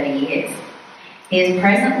over 30 years. He is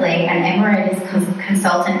presently an emeritus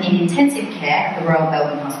consultant in intensive care at the Royal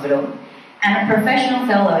Melbourne Hospital and a professional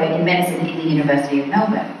fellow in medicine in the University of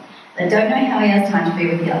Melbourne. I don't know how he has time to be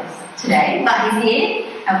with us today, but he's here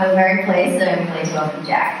and we're very pleased, so please welcome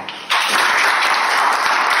Jack.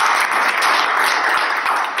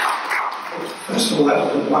 First of all, that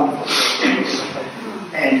was a wonderful presentation,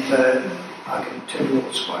 and I can tell you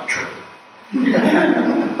it's quite true.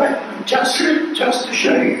 But just to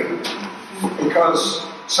show you, because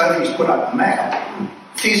Sophie's put up a map,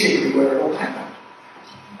 physically where it all happened.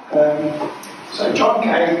 So John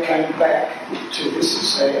Cade came back to, this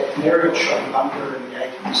is an aerial shot of Bundoora in the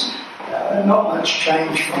 80s. Not much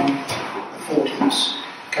change from the 40s.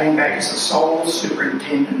 Came back as the sole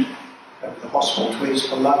superintendent of the hospital to his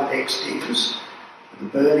beloved ex-diggers, with a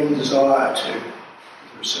burning desire to do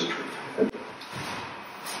research with her.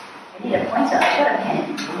 I need a pointer, I've got a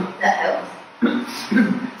pen. That helps.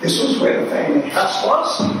 This was where the family house was.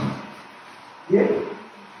 Yeah.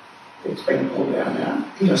 It's been pulled down now.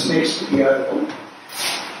 Just next to the oval.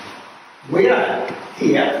 We're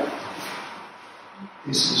here.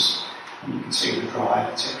 This is, you can see the drive,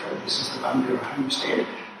 etc. This is the Bundoora Homestead.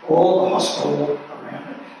 All the hospital around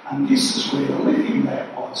it. And this is where the lithium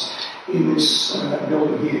lab was. In this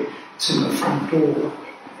building here. It's in the front door.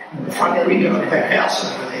 And the front window of that house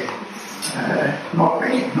over there. Not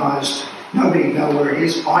recognised. Nobody know where it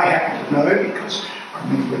is. I happen to know because I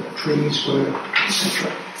remember where the trees were, etc.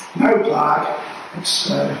 No plaque. It's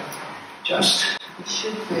just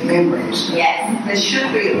memories. Yes. There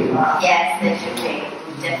should be a plaque. Yes, there should be.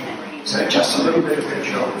 Definitely. So just a little bit of the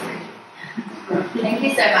geography. Thank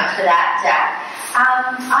you so much for that, Jack. I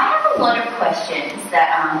have a lot of questions that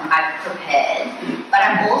I've prepared, but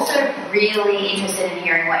I'm also really interested in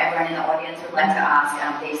hearing what everyone in the audience would like to ask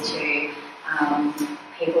these two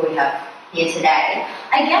people we have here today.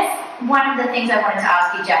 I guess one of the things I wanted to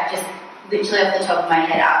ask you, Jack, just literally off the top of my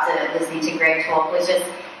head after listening to Greg talk, was just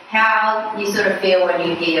how you sort of feel when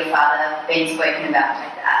you hear your father being spoken about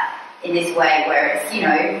like that, in this way where it's, you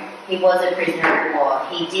know, he was a prisoner of war.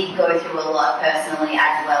 He did go through a lot personally,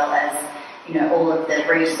 as well as, you know, all of the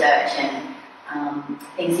research and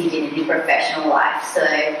things he did in his professional life. So,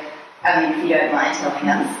 I mean, if you don't mind telling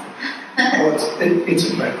us. Well, it's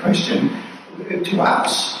a great question. To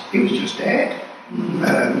us, he was just Dad.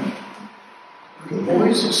 The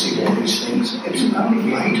boys will see all these things. It's only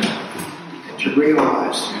later that to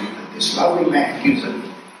realise that this lovely man, he was a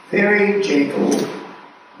very gentle,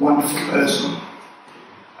 wonderful person.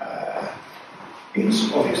 He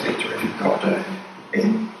was obviously a terrific doctor. He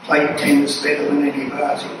played tennis better than any of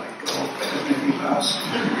us. He played golf better than any of us.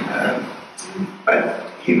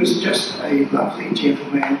 But he was just a lovely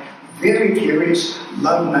gentleman, very curious,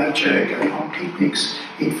 loved nature, going on picnics.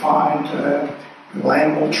 He'd find little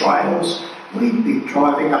animal trails. We'd be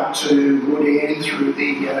driving up to Woodend through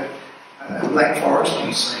the Black Forest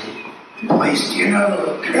and say, "Please, do you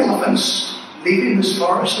know that elephants live in this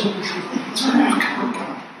forest?" Come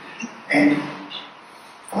on. And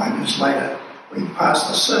 5 minutes later, we passed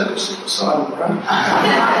the circus at the side of the road.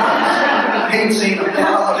 He'd seen a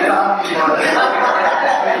pile of donkeys by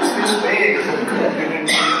there. It was this big.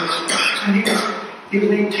 He was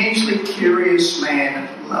an intensely curious man,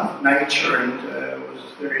 loved nature, and was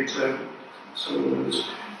very observant. So it was,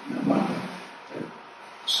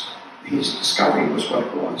 his discovery was what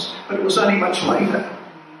it was. But it was only much later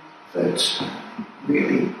that,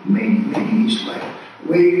 really, many years later,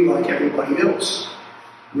 we, like everybody else,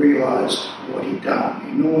 realised what he'd done, the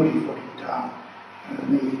enormity of what he'd done,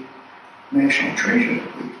 and the national treasure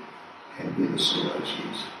that we had with us all those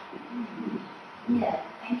years. Yeah,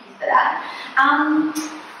 thank you for that.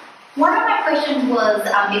 One of my questions was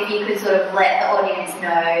if you could sort of let the audience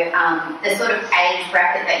know the sort of age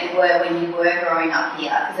bracket that you were when you were growing up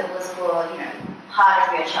here, because it was for, part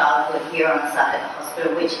of your childhood here on the site of the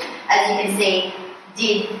hospital, which, as you can see,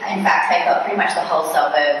 did in fact take up pretty much the whole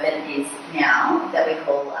suburb that it is now, that we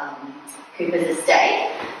call Cooper's Estate.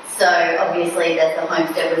 So obviously the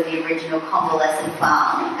homestead was the original convalescent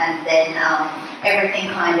farm, and then everything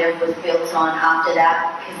kind of was built on after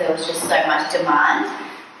that because there was just so much demand,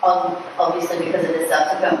 obviously because of the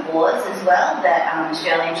subsequent wars as well that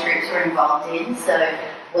Australian troops were involved in. So it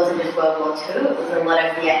wasn't just World War II, it was a lot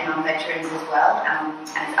of Vietnam veterans as well,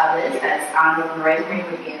 as others, as Arnold and Rosemary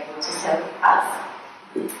would be able to tell us.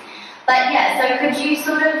 But yeah, so could you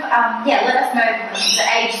sort of, let us know the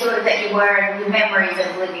age sort of that you were and your memories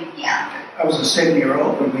of living here? I was a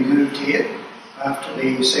 7-year-old when we moved here after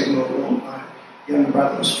the Second World War. My younger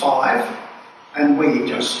brother was 5, and we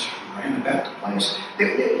just ran about the place.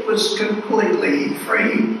 It was completely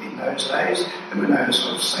free in those days. There were no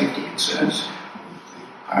sort of safety concerns. We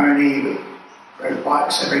pony, we rode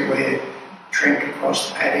bikes everywhere, tramped across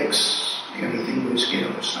the paddocks. The only thing we were scared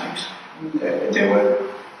of were snakes.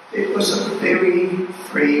 It was a very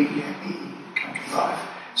free, happy country life.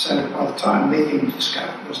 So by the time lithium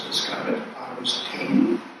was discovered, I was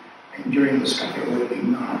 10, and during the discovery I would have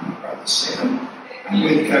been 9, my brother 7. And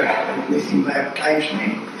we'd go to the lithium lab occasionally,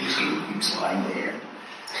 look at these little pigs lying there.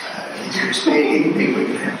 If there was spare guinea pig, we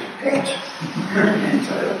could have a pet.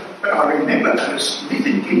 But I remember those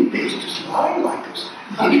lithium guinea pigs just lying like this.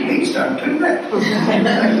 Guinea pigs don't do that.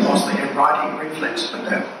 They lost their writing reflex, but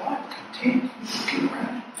they were quite content looking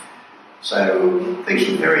around. So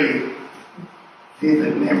these were very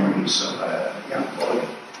vivid memories of a young boy.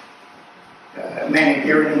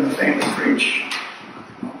 Manicuring in the family fridge.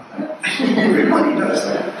 Everybody does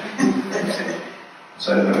that.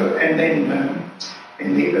 So, and then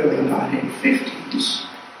in the early 1950s,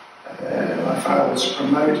 my father was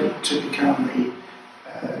promoted to become the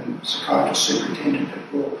psychiatrist superintendent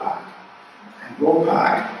at Royal Park. And Royal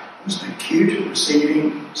Park was an acute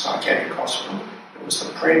receiving psychiatric hospital. It was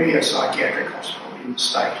the premier psychiatric hospital in the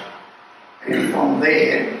state. And from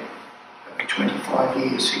there, for 25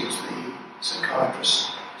 years, he was the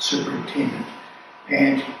psychiatrist superintendent.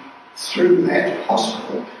 And through that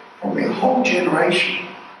hospital, probably a whole generation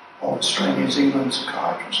of Australian New Zealand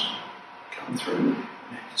psychiatrists come through and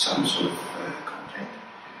had some sort of contact.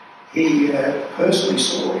 He personally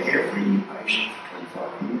saw every new patient for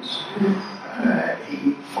 25 years.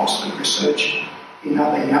 He fostered research in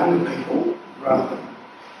other young people rather than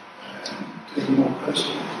doing more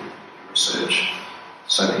personal research.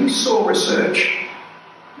 So he saw research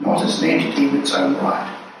not as an entity in its own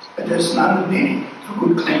right, but as an underpinning for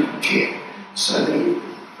good clinical care. So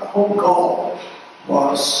the whole goal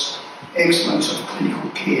was excellence of clinical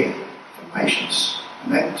care for patients,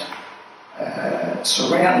 and that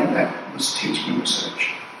surrounding that was teaching and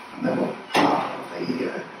research, and they were part of the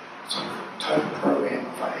sort of total program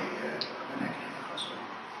of an academic hospital.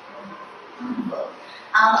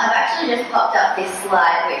 I've actually just popped up this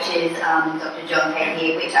slide, which is Dr John Cade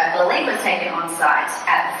here, which I believe was taken on site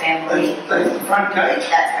at the family. The front gate.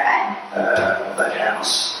 That's right. That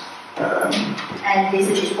house. And this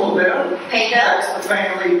is pulled out. Peter. That's the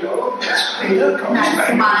family dog. That's Peter.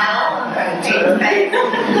 Nice smile. And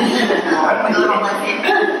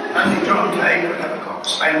only John Cade would have a cocker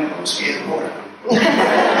spaniel and scared the water. So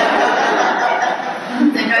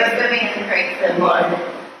no swimming in the creek for the Well,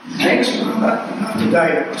 next one, after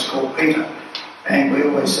David was called Peter, and we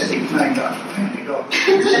always said he was named after the family dog.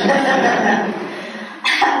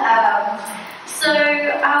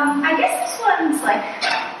 I guess this one's like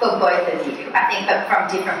for both of you, I think, but from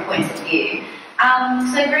different points of view.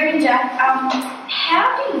 So Greg and Jack,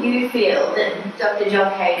 how do you feel that Dr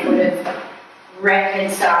John Cade would have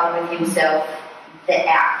reconciled with himself the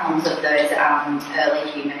outcomes of those early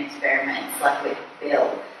human experiments, like with Bill?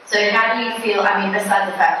 So how do you feel, I mean, besides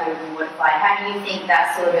the fact that we were mortified, how do you think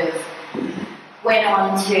that sort of went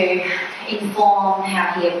on to inform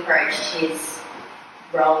how he approached his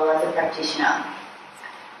role as a practitioner?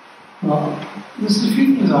 Well, there's a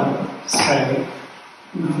few things I would say.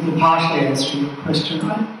 To partially answer your question, I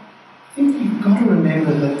think you've got to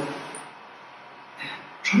remember that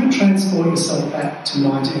try and transport yourself back to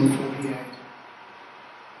 1948.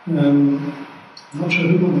 I'm not sure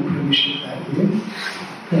who won the premiership that year.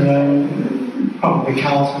 Probably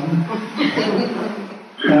Carlton.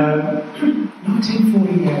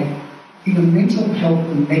 1948, in a mental health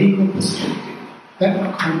and medical perspective,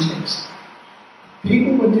 that context,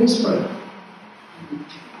 people were desperate.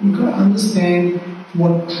 You've got to understand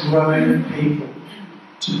what drove people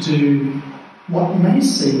to do what may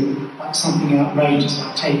seem like something outrageous,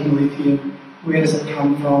 like taking lithium. Where does it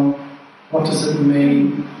come from? What does it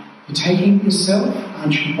mean? You're taking it yourself?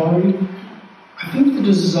 Aren't you worried? I think the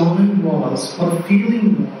design was, or the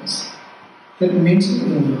feeling was, that mental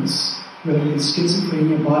illness, whether it's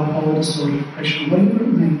schizophrenia, bipolar disorder, depression, whatever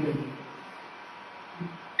it may be,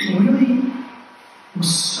 really was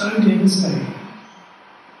so devastating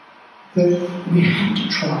that we had to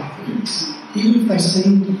try things, even if they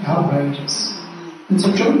seemed outrageous. And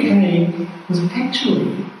so John Cade was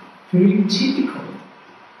actually very typical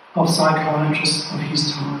of psychiatrists of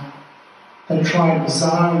his time. They tried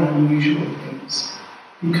bizarre and unusual things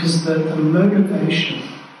because the motivation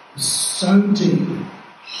was so deep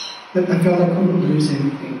that they felt they couldn't lose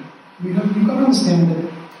anything. You've got to understand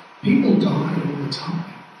that people die all the time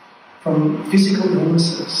from physical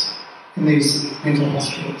illnesses in these mental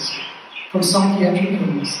hospitals, from psychiatric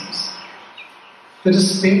illnesses. The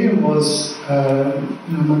despair was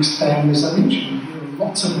amongst families. I mentioned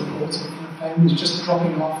lots of reports of families just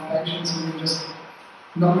dropping off patients and then just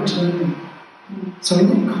not returning. So in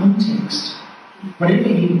that context, whatever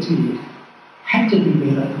he did had to be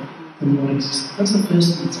better than what existed. That's the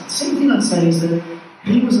first thing. The second thing I'd say is that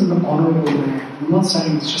he was an honourable man. I'm not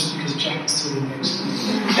saying it's just because Jack is sitting next to me.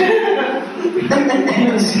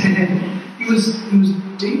 he was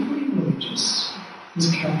deeply religious. He was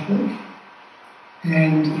Catholic,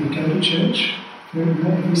 and he would go to church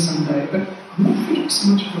every Sunday. But I'm not thinking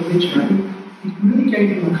so much of religion. It really gave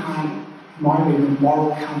him a kind of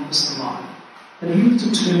moral compass in life. That he was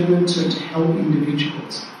determined to help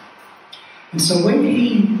individuals. And so when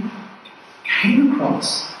he came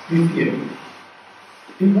across lithium,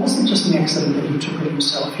 it wasn't just an accident that he took it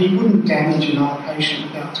himself. He wouldn't damage another patient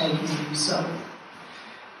without taking it himself.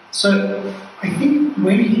 So I think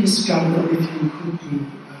when he discovered that lithium could be of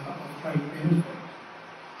great benefit,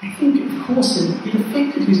 I think, of course, it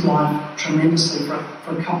affected his life tremendously for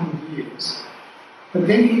a couple of years. But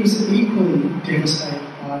then he was equally devastated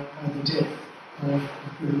by the death of it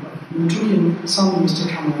took him some years to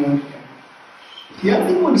come around again. The other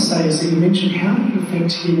thing I want to say is that you mentioned how did it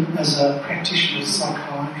affect him as a practitioner, as a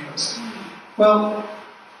psychiatrist. Well,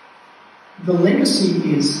 the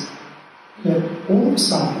legacy is that all of a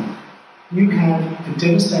sudden you have a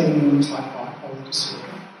devastating illness like bipolar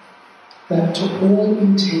disorder that to all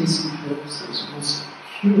intents and purposes was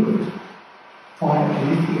cured by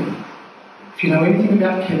lithium. If you know anything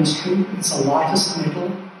about chemistry, it's the lightest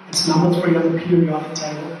metal, it's number 3 on the periodic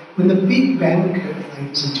table. When the Big Bang occurred,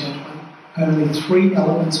 ladies and gentlemen, only 3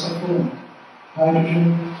 elements were formed: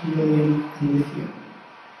 hydrogen, helium, and lithium.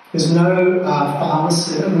 There's no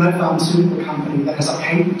pharmaceutical company that has a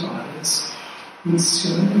patent on it. It's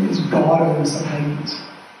God owns the patent.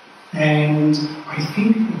 And I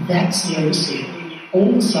think that's the legacy. All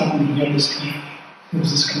of a sudden, there was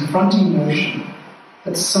this confronting notion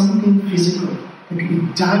that something physical that could be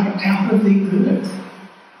dug out of the earth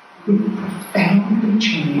could profoundly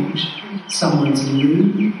change someone's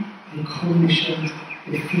mood, their cognition,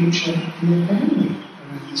 their future, and their family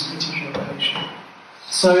around this particular patient.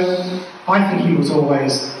 So I think he was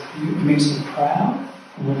always immensely proud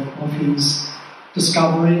of his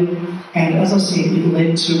discovery, and as I said, it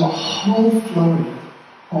led to a whole flurry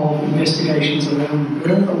of investigations around the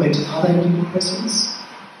world that led to other antidepressants,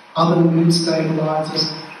 other mood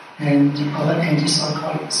stabilizers, and other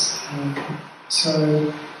antipsychotics.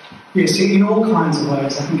 So Yes, in all kinds of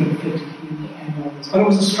ways, I think it affected him and others. But it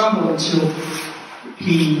was a struggle until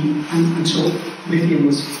lithium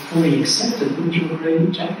was fully accepted. Wouldn't you agree,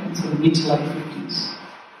 Jack? In sort of mid to late 50s.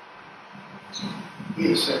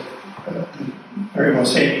 Yes, very well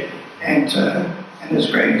said. And as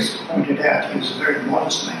Greg has pointed out, he was a very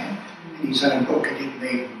modest man. In his own book, he didn't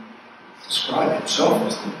even describe himself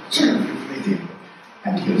as the discoverer of lithium.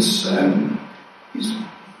 And he was he's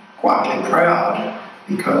quietly proud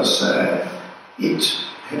because it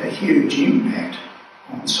had a huge impact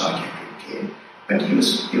on psychiatric care. But he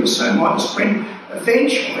was so modest when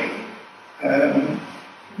eventually,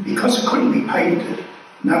 because it couldn't be patented,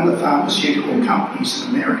 none of the pharmaceutical companies in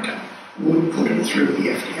America would put it through the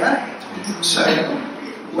FDA. So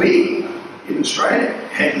we in Australia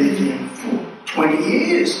had lithium for 20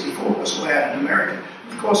 years before it was allowed in America.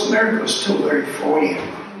 Of course, America was still very forward.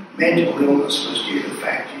 Mental illness was due to the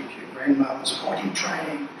fact that your grandmother's potty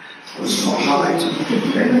training was not right,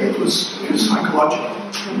 and it was psychological.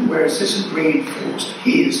 Whereas this had reinforced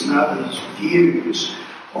his and others' views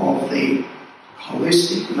of the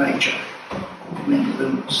holistic nature of mental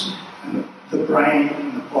illness, and the brain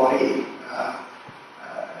and the body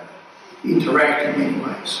interact in many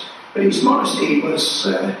ways. But his modesty was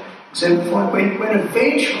exemplified when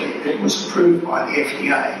eventually it was approved by the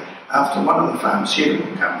FDA after one of the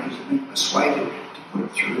pharmaceutical companies had been persuaded to put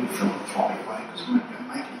it through in a philanthropic way because they weren't going to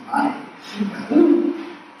make any money.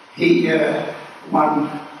 He won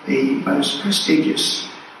the most prestigious,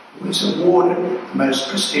 was awarded the most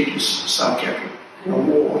prestigious psychiatric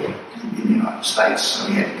award in the United States, so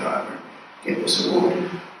he had to go over and get this award.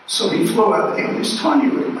 So he flew over there with this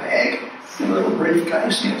tiny little bag, a little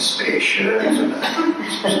briefcase, and a spare shirt, and some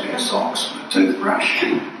spare socks, and a toothbrush,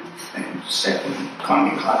 and sat in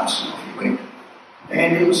economy class, and off he went.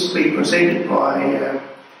 And it was to be presented by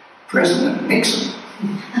President Nixon.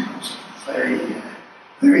 It was a very,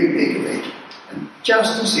 very big event. And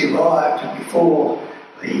just as he arrived, and before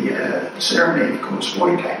the ceremony, of course,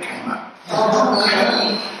 Watergate came up.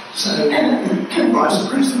 So Vice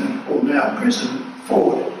President, or now President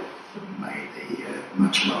Ford, made the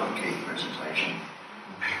much lower key presentation.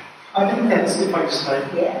 I think that's, if I just say,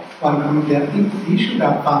 I think the issue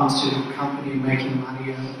about pharmaceutical company making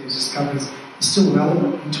money out of these discoveries is still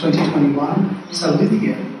relevant in 2021. So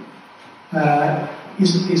lithium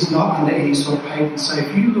is not under any sort of patent. So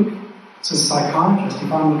if you look as a psychiatrist,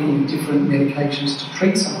 if I'm looking at different medications to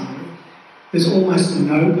treat someone with, there's almost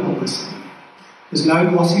no publicity. There's no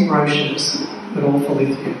glossy brochures at all for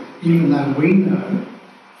lithium, even though we know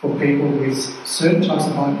for people with certain types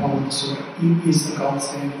of bipolar disorder, it is the gold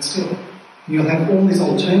standard still. And you'll have all these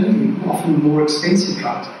alternative, often more expensive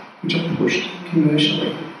drugs, which are pushed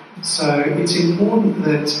commercially. So it's important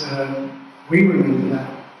that we remember that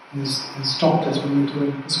as doctors when we're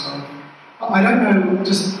doing prescribing. I don't know,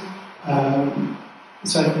 just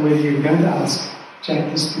so whether you're going to ask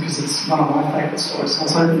Jack this because it's one of my favourite stories. I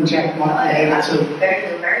was hoping Jack might be able to.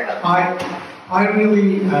 Very well. I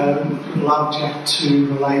really would love Jack to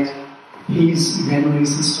relate his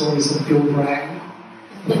memories and stories of Bill Bragg,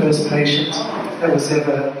 the first patient that was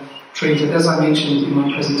ever treated. As I mentioned in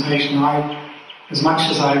my presentation, as much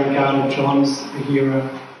as I regarded John as the hero,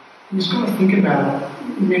 you just got to think about it.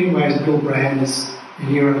 In many ways, Bill Bragg is a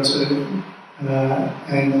hero too.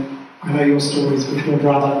 And I know your stories with your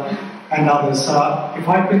brother and others. So if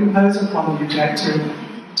I could impose upon you, Jack, to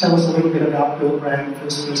tell us a little bit about Bill Bragg, the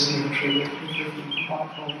first person you treated with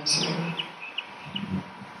bipolar disorder.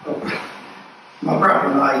 My brother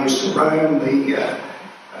and I used to roam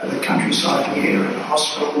the countryside here at the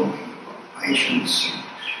hospital, and we had patients.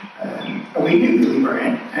 And we knew Billy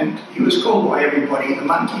Brand, and he was called by everybody the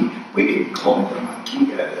monkey. We didn't call him the monkey. We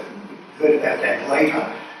heard about that later.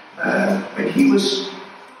 But he was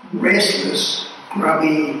restless,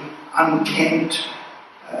 grubby, unkempt,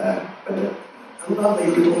 but a lovely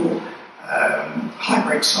little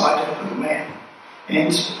hyper-excited little man.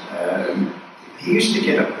 And he used to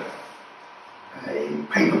get a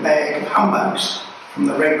paper bag of humbugs from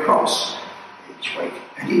the Red Cross each week,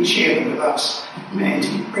 and he'd share them with us. And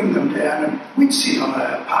he'd bring them down, and we'd sit on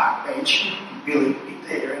a park bench, and Billy would be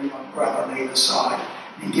there, and my brother on either side,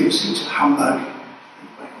 and he'd give us each a humbug. He'd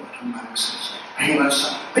make what humbugs. And he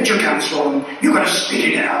was, put your guns on, you've got to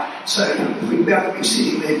spit it out. So we'd both be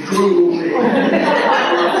sitting there drooling,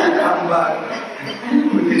 humbug,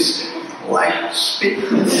 with this black spit,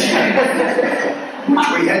 which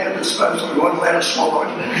we had to dispose of. We weren't allowed to swallow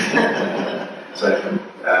it. So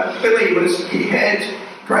Billy he had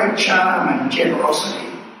great charm and generosity,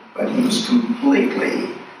 but he was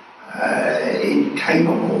completely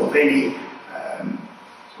incapable of any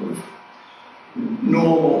sort of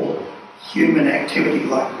normal human activity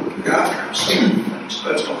like looking after himself and his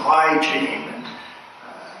personal hygiene, and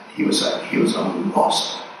he was a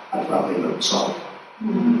lost but lovely little soul.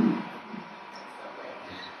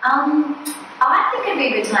 I think it'd be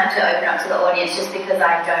a good time to open up to the audience, just because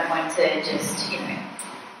I don't want to just,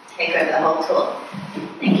 take over the whole talk.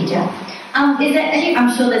 Thank you, Jack.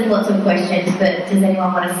 I'm sure there's lots of questions, but does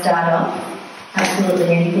anyone want to start off?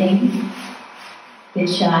 Absolutely anything? Bit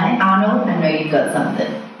shy. Arnold, I know you've got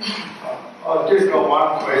something. I've just got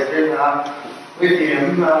one question.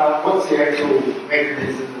 Lithium, what's the actual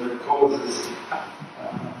mechanism that causes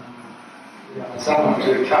someone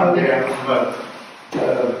to come down from a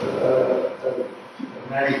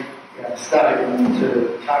manic state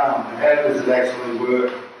to calm? How does it actually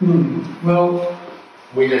work? Well,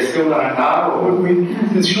 we just still don't know?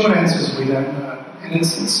 Or? The short answer is we don't know. And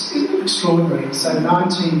it's extraordinary. So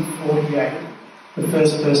 1948, the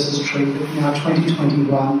first person's treated, now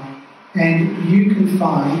 2021. And you can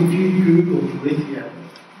find, if you Google lithium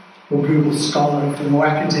or Google scholar if you're more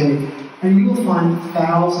academic, and you will find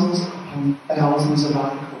thousands upon thousands of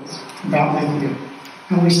articles about lithium.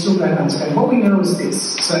 And we still don't understand. What we know is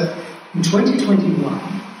this. So in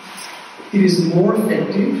 2021, it is more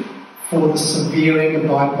effective for the severing of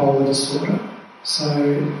bipolar disorder. So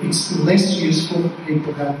it's less useful for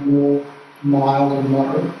people who have more mild and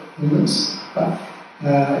moderate illness, but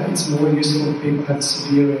it's more useful for people who have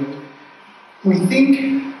severe end. We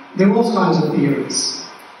think there are all kinds of theories.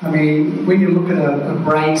 I mean, when you look at a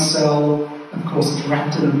brain cell, of course it's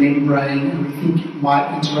wrapped in a membrane, and we think it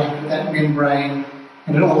might interact with that membrane,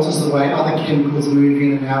 and it alters the way other chemicals move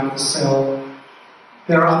in and out of the cell.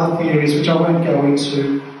 There are other theories which I won't go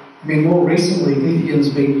into. I mean, more recently, lithium's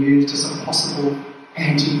been used as a possible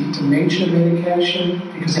anti-dementia medication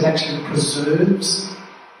because it actually preserves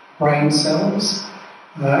brain cells.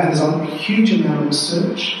 And there's a huge amount of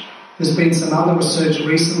research. There's been some other research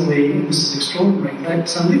recently, and this is extraordinary, that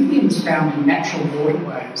some lithium is found in natural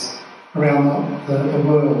waterways around the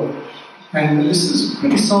world. And this is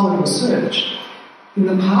pretty solid research. In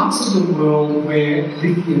the parts of the world where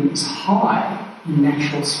lithium is high in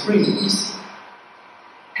natural springs,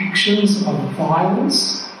 actions of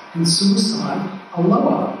violence and suicide are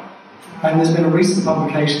lower. And there's been a recent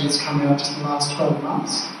publication that's come out just in the last 12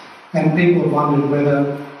 months, and people have wondered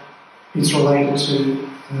whether it's related to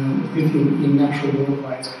lithium in natural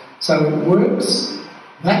waterways. So it works,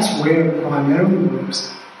 that's where it primarily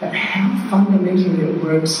works, but how fundamentally it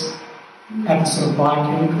works at a sort of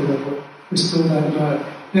biochemical level, we still don't know.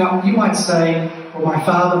 Now, you might say, or my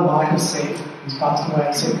father might have said, he's passed away,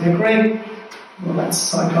 and said, now Greg, well, that's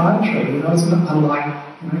psychiatry, it's not unlike,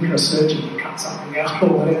 if you're a surgeon, you cut something out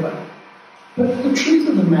or whatever. But the truth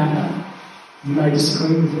of the matter, you may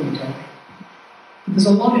disagree with me, Jack, but there's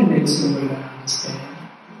a lot in medicine we don't understand.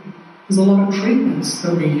 There's a lot of treatments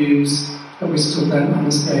that we use that we still don't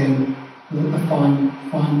understand the fine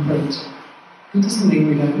print. It doesn't mean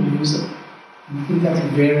we don't use it. And I think that's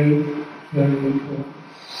very, very important.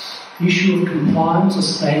 The issue of compliance or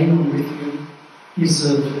staying on lithium is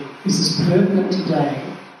as pertinent today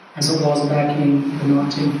as it was back in the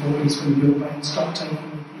 1940s when Bill Bain stopped taking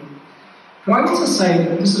lithium. But I also say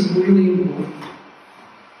that this is really important.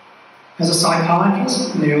 As a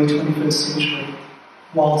psychiatrist in the early 21st century,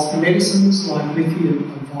 whilst medicines like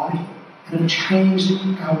lithium are vital and have changed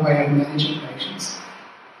our way of managing patients,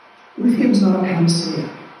 lithium is not a panacea.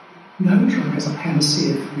 No drug is a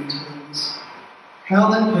panacea for mental illness. How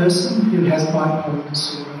that person who has bipolar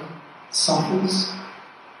disorder suffers,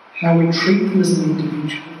 how we treat them as an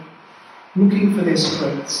individual, looking for their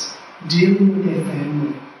strengths, dealing with their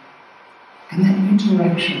family, and that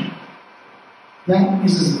interaction, that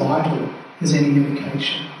is as vital as any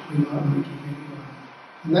medication we might want to give anyone.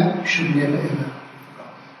 And that should never, ever be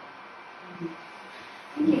forgotten.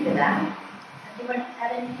 Thank you for that. Do you want to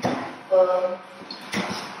add anything to that? Or...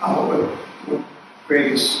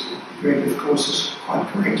 Greg, of course, is quite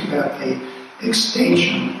correct about the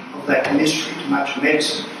extension of that mystery to much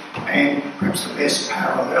medicine. And perhaps the best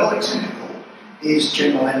parallel example is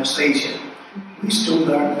general anaesthesia. We still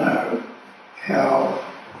don't know how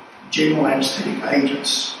general anaesthetic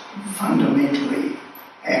agents fundamentally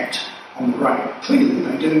act on the brain. Clearly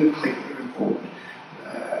they do, clearly they're important.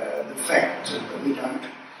 The fact that we don't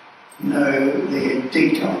know their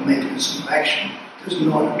detailed mechanism of action does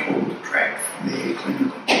not at all detract from their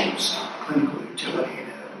clinical use, clinical utility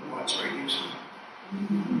and widespread use.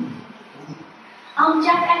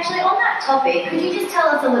 Jack, actually on that topic, could you just tell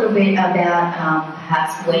us a little bit about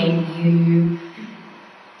perhaps when you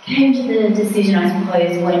came to the decision, I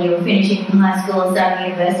suppose, when you were finishing high school and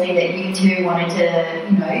starting university, that you too wanted to,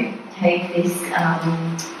 take this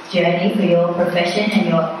journey for your profession and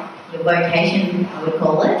your vocation, I would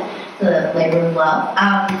call it, the labour of love.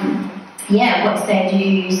 What stage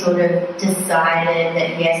you sort of decided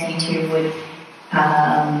that yes, you two would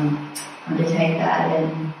undertake that,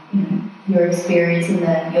 and your experience in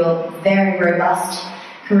your very robust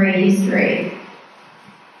career history?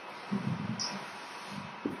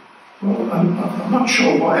 Well, I'm not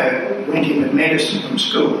sure why I went into medicine from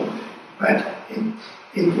school, but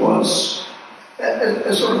it was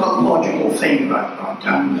a sort of a logical thing. I've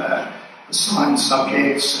done the science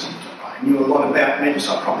subjects, and I knew a lot about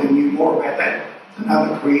medicine. I probably knew more about that than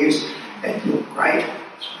other careers. It looked great,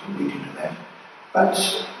 so I went into that.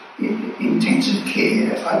 But intensive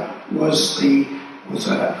care was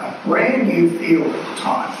a brand new field at the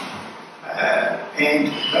time, and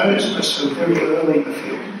those of us who were very early in the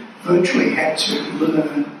field virtually had to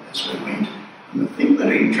learn as we went. And the thing that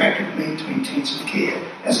attracted me to intensive care,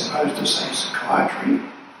 as opposed to, say, psychiatry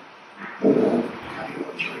or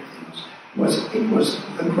cardiology or anything else, was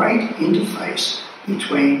the great interface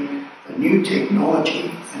between the new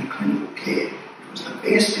technology and clinical care. It was the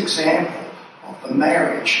best example of the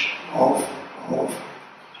marriage of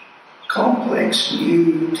complex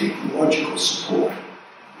new technological support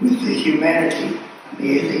with the humanity and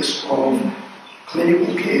the ethics of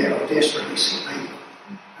clinical care of desperately sick people.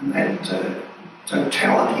 And that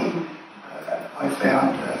totality I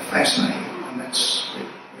found fascinating, and that's where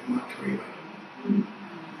my career went.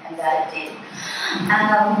 And that it did.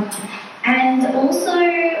 And also,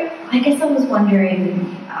 I guess I was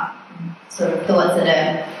wondering, sort of thoughts that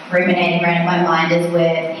are ruminating around in my mind as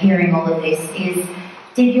we're hearing all of this is,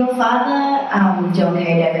 did your father, John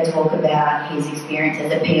Cade, ever talk about his experience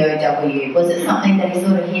as a POW? Was it something that he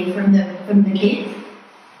sort of hid from the kids?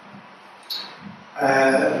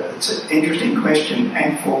 It's an interesting question,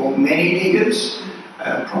 and for many diggers,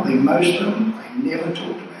 probably most of them, they never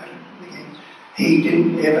talked about it again. He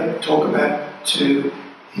didn't ever talk about it to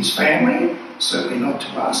his family, certainly not to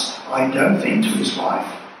us. I don't think to his wife.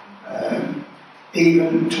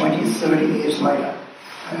 Even 20, 30 years later,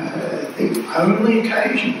 the only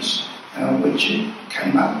occasions which it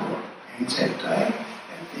came up were Anzac Day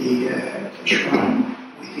at the shrine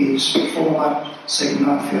with his former 2nd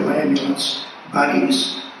Night Field Ambulance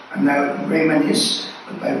buddies, and they would reminisce,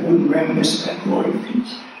 but they wouldn't reminisce about glory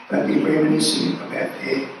things. They'd be reminiscing about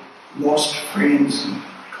their lost friends and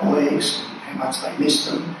colleagues and how much they missed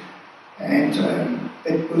them, and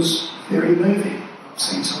it was very moving. I've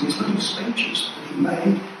seen some of his little speeches that he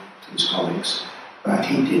made to his colleagues, but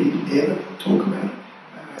he didn't ever talk about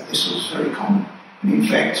it. This was very common. And in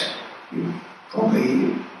fact, you've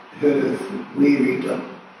probably heard of weary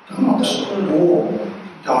Donald's war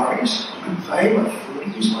diaries, and they were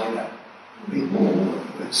 40 years later. People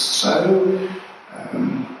were so,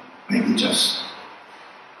 maybe just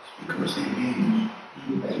because they're men,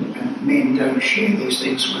 and men don't share these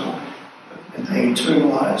things well, and they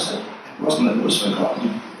internalised it. It wasn't that it was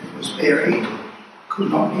forgotten, it was buried,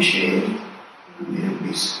 could not be shared. There would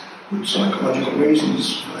be good psychological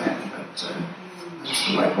reasons for that, but that's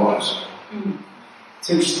the way it was. It's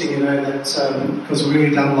interesting, that because Weary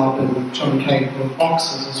Dunlop and John Cade were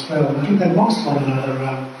boxers as well, and I think they boxed one another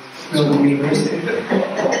around Melbourne University.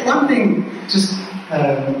 One thing, just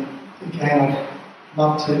again, I'd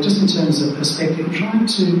love to, just in terms of perspective, trying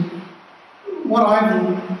to, what I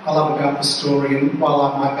love about the story, and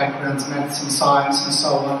while my background's maths and science and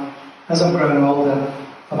so on, as I've grown older,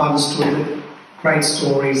 I've understood that great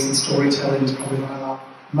stories and storytelling is probably what I love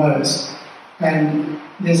most. And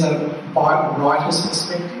there's a writer's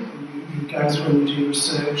perspective, and you go through and do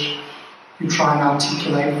research, you try and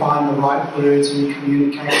articulate, find the right words, and you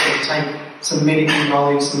communicate, you take some medical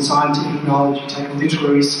knowledge, some scientific knowledge, you take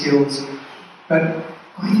literary skills. But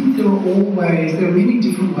I think there are many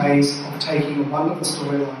different ways of taking a wonderful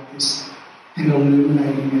story like this and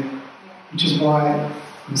illuminating it, which is why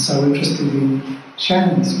I'm so interested in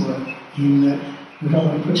Shannon's work, in that we don't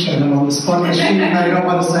want to put Shannon on the spot, because she may not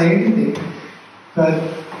want to say anything. But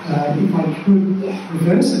if I could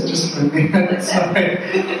reverse it just for a minute, sorry.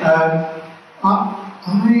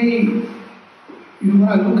 When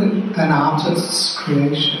I look at an artist's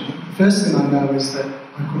creation, the first thing I know is that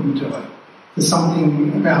I couldn't do it. There's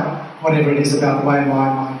something about whatever it is about the way my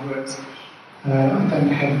mind works. I don't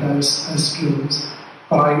have those skills.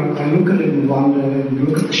 But I look at it and wonder, and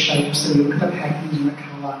look at the shapes, and look at the patterns and the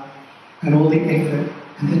colour, and all the effort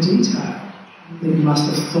and the detail that you must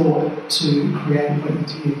have thought to create what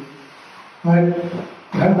you did. I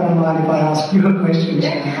hope I don't mind if I ask you a question.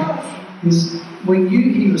 Is when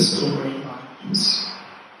you hear a story like this,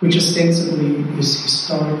 which ostensibly is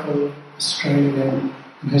historical, Australian,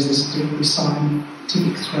 and has this deeply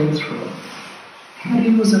scientific thread through it. How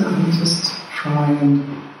do you as an artist try and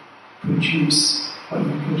produce what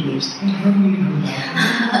you produced? How do you go about it?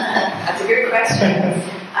 That's a good question.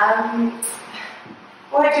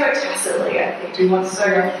 Well, I do it tacitly, I think. Do you want to say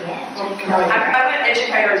that? I'm an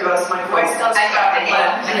educator as well, so my voice does start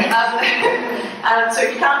so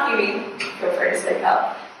if you can't hear me, feel free to speak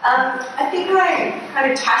up. I think I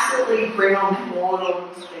kind of tacitly bring on board all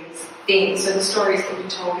of these things, so the stories that we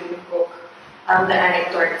told in the book, the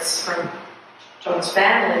anecdotes from John's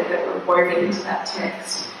family that were woven into that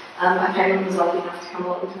text. I was lucky enough to come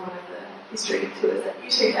along to one of the history tours that you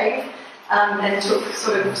two gave, and took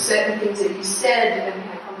sort of certain things that you said, and we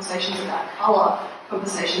had conversations about colour,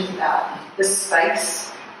 conversations about the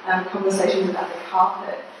space, conversations about the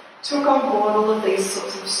carpet. Took on board all of these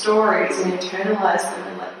sorts of stories and internalised them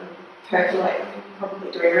and let them percolate,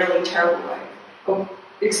 probably doing a really terrible way, or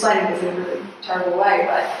explaining this in a really terrible way,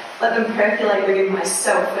 but let them percolate within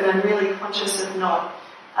myself, and I'm really conscious of not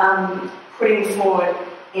putting forward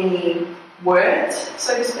any words,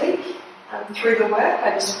 so to speak, through the work.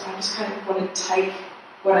 I just kind of want to take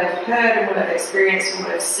what I've heard and what I've experienced and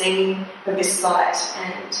what I've seen of this site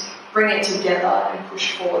and bring it together and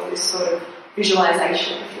push forward this sort of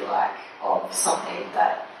visualisation, if you like, of something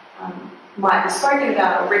that might be spoken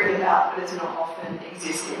about or written about, but does not often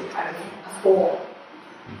exist in kind of a form.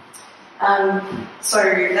 So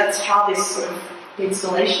that's how this sort of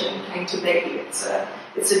installation came to be. It's a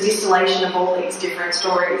distillation of all these different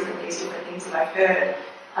stories and these different things that I've heard,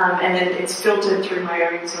 and then it's filtered through my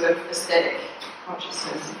own sort of aesthetic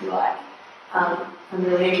consciousness, if you like. I'm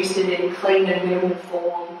really interested in clean and minimal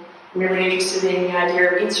form. I'm really interested in the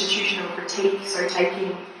idea of institutional critique, so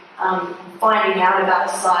taking, finding out about a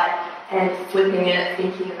site and flipping it,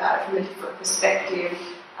 thinking about it from a different perspective,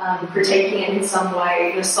 critiquing it in some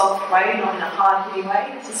way, in a soft way, not in a hard-hitting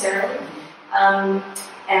way necessarily,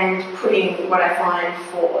 and putting what I find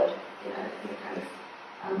forward in a kind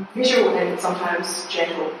of visual and sometimes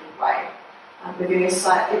gentle way. Within this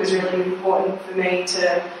site, it was really important for me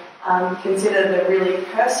to consider the really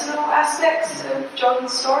personal aspects of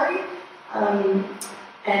John's story, and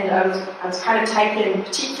I was kind of taken,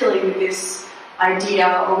 particularly with this idea,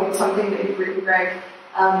 or with something that you've written, Greg,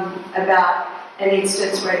 about an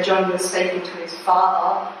instance where John was speaking to his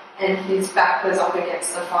father and his back was up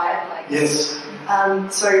against the fireplace. Yes.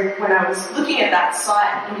 So when I was looking at that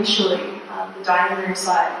site initially, the dining room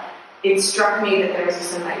site, it struck me that there was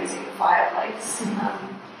this amazing fireplace,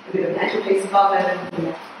 a bit of a mantelpiece above it,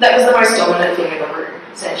 and that was the most dominant thing in the room,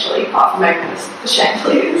 essentially, apart from maybe the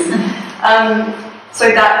chandeliers. So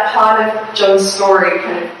that part of John's story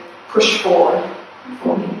kind of pushed forward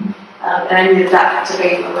for me, and I knew that had to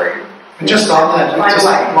be in the room. And just on that, just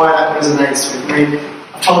why that resonates with me,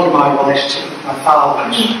 I told you my relationship with my father,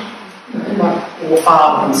 which, like all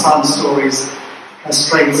father and son stories, has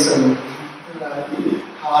strengths and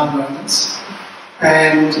hard moments.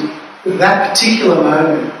 And that particular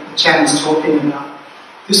moment that Shannon's talking about,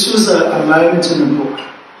 this was a moment in the book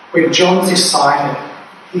where John's excited.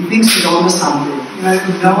 He thinks he's onto something,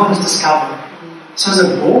 no one has discovered. So as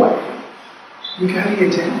a boy, you go to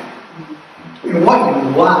your dad. And what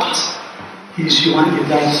you want is you want your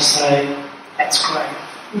dad to say, that's great.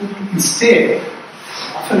 Instead,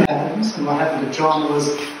 often happens, and what happened to John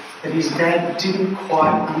was that his dad didn't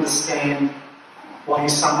quite understand what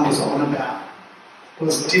his son was on about.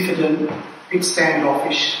 Was diffident, a bit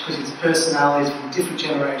standoffish, because his personality is from a different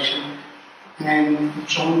generation, and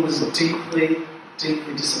John was deeply,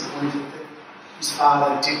 deeply disappointed that his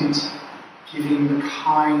father didn't give him the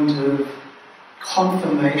kind of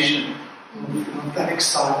confirmation of that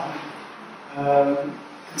excitement.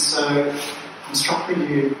 And so I'm struck with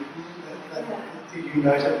you that you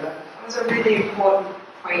noted that. That was a really important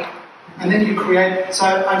point. And then you create, so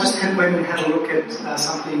I just went and had a look at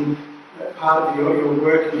something, part of your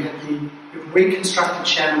work, and you reconstructed,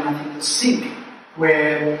 Shannon, I think, the sink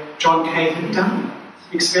where John Cade had done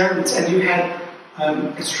experiments, and you had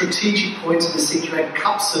at strategic points in the sink, you had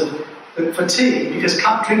cups for tea, because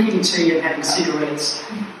drinking tea and having cigarettes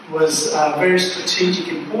was very strategic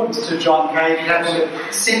importance to John Cade. He had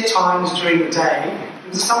to set times during the day. He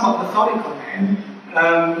was a somewhat methodical man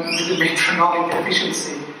with the metronomic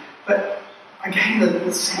efficiency. But again,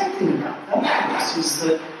 the sad thing about that is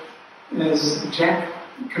that, as Jack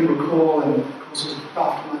can recall, and of course it was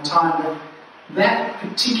after my time, that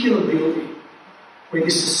particular building where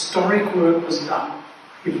this historic work was done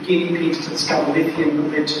with guinea pigs to discover lithium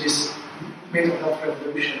that led to this mental health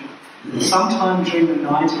revolution. Sometime during the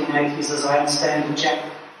 1980s, as I understand it, Jack,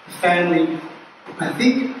 the family, I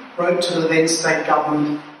think, wrote to the then state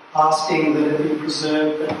government asking that it be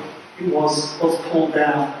preserved, but it was pulled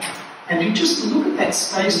down. And you just look at that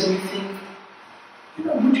space and you think, you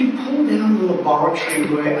know, would you pull down the laboratory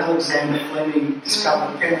where Alexander Fleming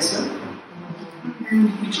discovered penicillin? And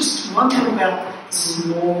you just wonder about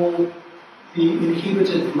the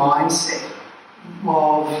inhibited mindset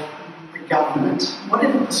of the government,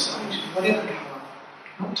 whatever persuasion, whatever colour,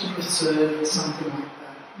 not to preserve something like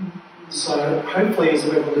that. So hopefully, as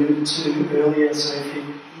we've alluded to earlier, Sophie,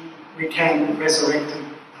 we can resurrect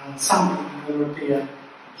something, whether it be a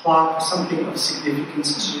plaque or something of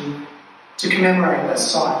significance to commemorate that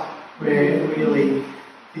site where really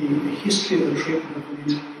the history of the treatment of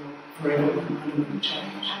mental health forever wouldn't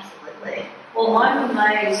change. Absolutely. Well, I'm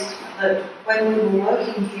amazed that when we were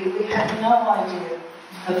working here, we had no idea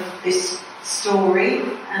of this story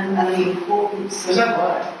and the importance. Is that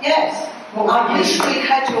right? Yes. Well, I wish we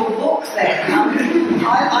had your book there. I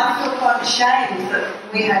feel quite ashamed that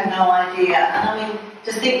we had no idea. And I mean,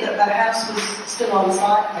 to think that the house was still on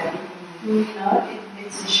site then, you know,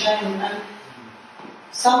 it's a shame. And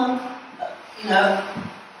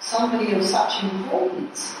somebody of such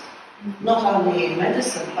importance, not only in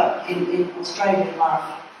medicine but in Australian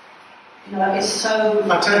life, you know, it's so.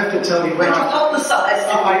 I have to tell you, when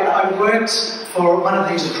I worked for one of the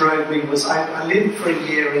things that drove me was I lived for a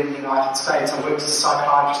year in the United States. I worked as a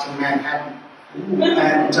psychiatrist in Manhattan.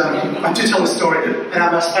 And I do tell a story that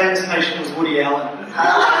our most famous patient was Woody Allen.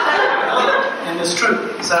 And it's true.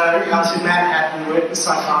 So I was in Manhattan, worked as a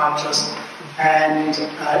psychiatrist, and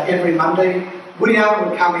every Monday, Woody Allen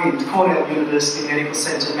would come in to Cornell University Medical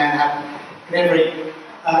Centre in Manhattan, and every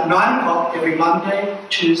 9 o'clock every Monday,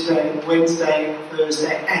 Tuesday, Wednesday,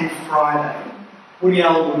 Thursday and Friday, Woody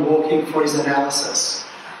Allen would walk in for his analysis.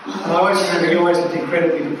 And I always remember he always looked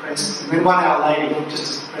incredibly depressed. And then 1 hour later, he looked just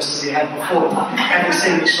as depressed as he had before. And he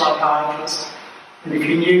seen his psychiatrist. And if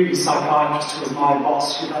you knew his psychiatrist was my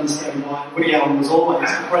boss, you'd understand why Woody Allen was always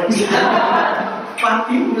depressed.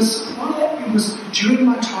 But it was during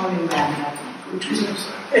my time in Manhattan, which was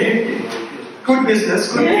good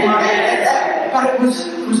business, good business. But it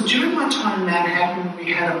was during my time in Manhattan,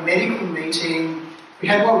 we had a medical meeting. We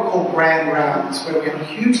had what we call grand rounds, where we had a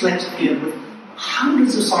huge lecture theatre with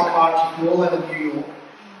hundreds of psychiatrists from all over New York.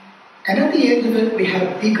 And at the end of it, we had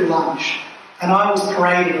a big lunch. And I was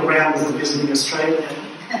paraded around as a visiting Australian.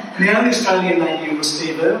 And the only Australian they knew was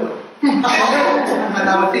Steve Irwin. And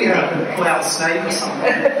they were thinking I could pull out a snake or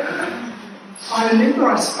something. I remember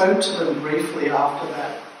I spoke to them briefly after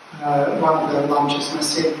that, one of the lunches, and I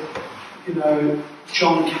said, you know,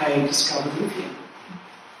 John Cade discovered lithium.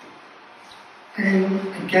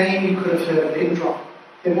 And again, you could have heard a pin drop.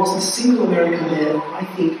 There wasn't a single American there, I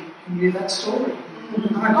think, who knew that story.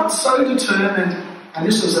 And I got so determined, and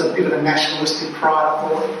this was a bit of a nationalistic pride, I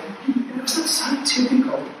thought, it was so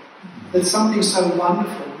typical that something so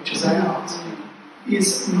wonderful, which is ours,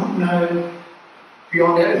 is not known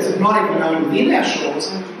beyond it. It's not even known within our shores.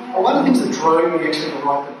 And one of the things that drove me actually to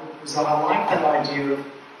write the book was that I like that idea of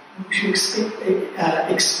we should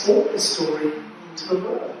export the story to the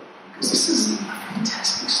world. Because this is a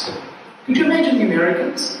fantastic story. Could you imagine the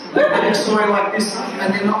Americans having a story like this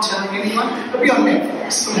and they're not telling anyone? It'd be on Netflix.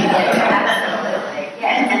 Absolutely.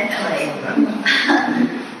 Yeah, definitely.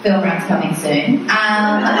 Film run's coming soon.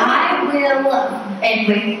 I will end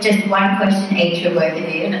with just one question each for both of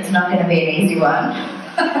you, and it's not going to be an easy one.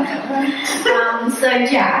 So,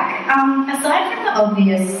 Jack, aside from the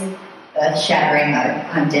obvious earth-shattering,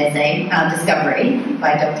 I dare say, discovery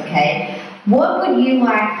by Dr. Cade, what would you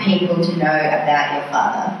like people to know about your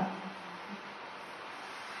father?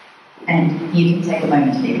 And you can take a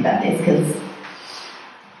moment to think about this, because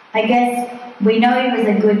I guess we know he was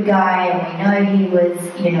a good guy, and we know he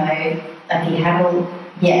was, you know, like he had all,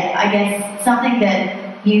 I guess something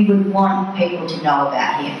that you would want people to know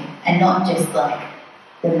about him, and not just like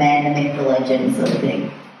the man, the myth, the legend sort of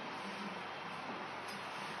thing.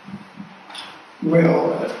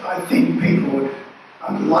 Well, I think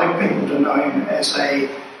I'd like people to know him as a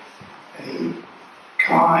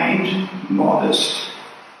kind, modest,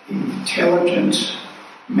 intelligent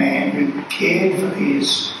man who cared for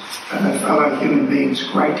his fellow human beings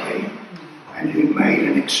greatly and who made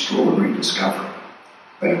an extraordinary discovery.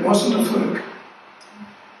 But it wasn't a fluke.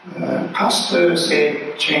 Pasteur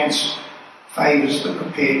said chance favours the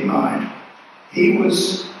prepared mind. He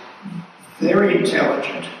was very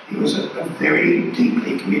intelligent. He was a very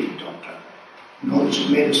deeply committed doctor. Knowledge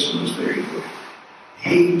of medicine was very good.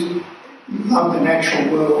 He loved the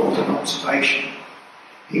natural world and observation.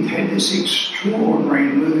 He'd had this extraordinary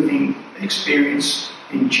moving experience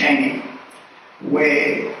in Changi,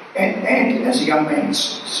 where, and as a young man,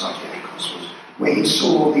 psychiatric hospital where he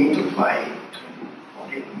saw the interplay between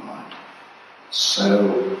body and mind.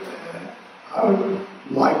 So I would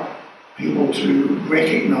like people to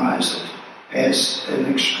recognise it as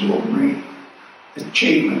an extraordinary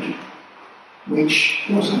achievement, which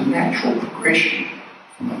was a natural progression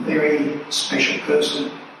from a very special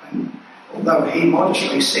person. And although he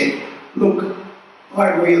modestly said, look, I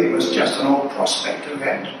really was just an old prospector who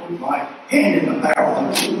had to put my hand in the barrel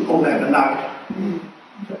and pull out a note.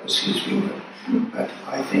 That was his view of it. But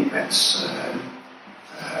I think that's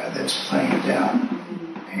playing it down,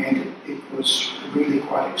 and it was really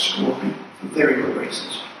quite extraordinary for very good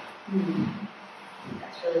reasons.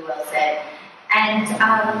 That's really well said. And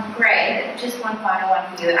Greg, just one final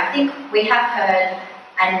one for you. I think we have heard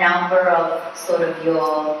a number of sort of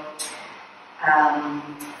your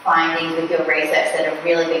findings with your research that have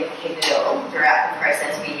really been pivotal throughout the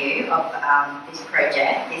process for you of this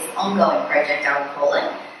project, this ongoing project, I would call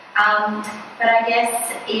it. But I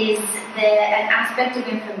guess, is there an aspect of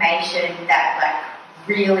information that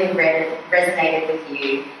really resonated with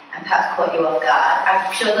you and perhaps caught you off guard?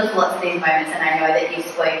 I'm sure there's lots of these moments, and I know that you've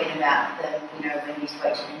spoken about them, when you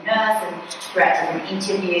spoke to the nurse and throughout different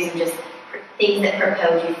interviews and just things that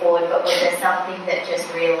propelled you forward, but was there something that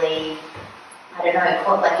just really, I don't know,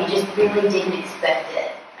 caught, you just really didn't expect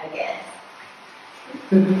it, I guess?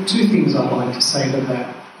 There are two things I'd like to say to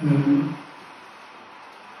that.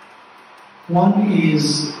 One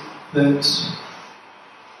is that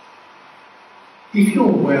if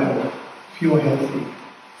you're well, if you're healthy,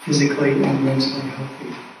 physically and mentally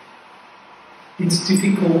healthy, it's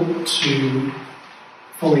difficult to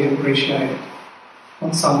fully appreciate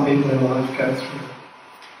what some people in life go through,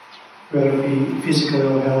 whether it be physical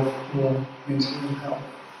ill health or mental ill health.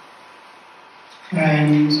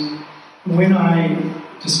 And when I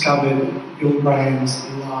discovered Bill Graham's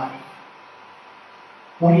life,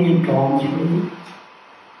 what he had gone through,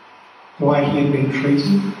 the way he had been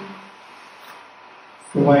treated,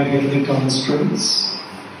 the way he had lived on the streets,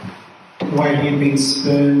 the way he had been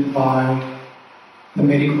spurned by the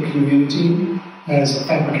medical community as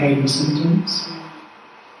fabricating symptoms,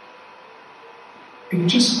 it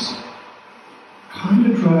just kind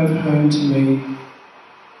of drove home to me,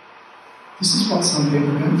 this is what some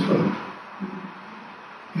people go through.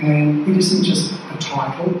 And it isn't just a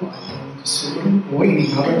title, bipolar disorder, or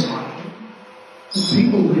any other title, but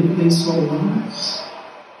people live these sort of lives.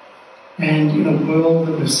 And in a world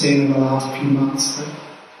that we've seen in the last few months, that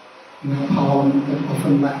a parliament that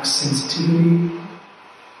often lacks sensitivity,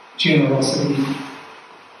 generosity,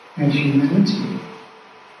 and humanity,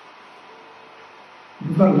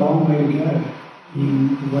 we've got a long way to go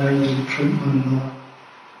in the way we treat one another.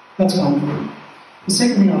 That's one thing. The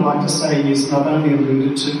second thing I'd like to say is, and I've only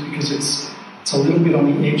alluded to it because it's a little bit on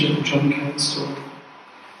the edge of the John Cade story.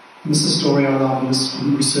 And this is a story I love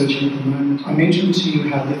and researching at the moment. I mentioned to you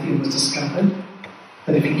how lithium was discovered,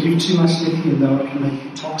 that if you give too much lithium, though, it can make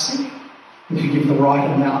you toxic. If you give the right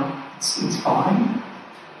amount, it's fine.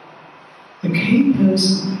 The key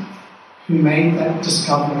person who made that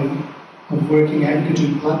discovery of working out, you could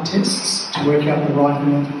do blood tests to work out the right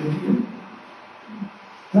amount of lithium,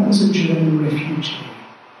 that was a German refugee.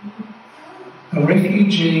 A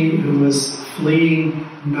refugee who was fleeing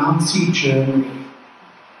Nazi Germany.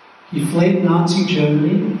 He fled Nazi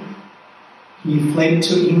Germany, he fled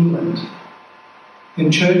to England.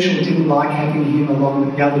 And Churchill didn't like having him along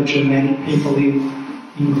with the other Germanic people in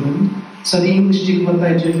England, so the English did what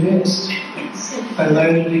they do best. They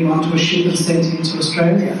loaded him onto a ship and sent him to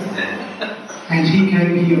Australia. And he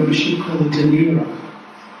came here on a ship called the Bundoora.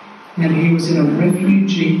 And he was in a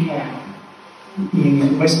refugee camp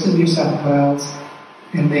in Western New South Wales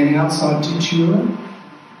and then outside Bundoora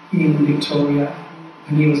in Victoria.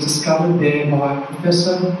 And he was discovered there by a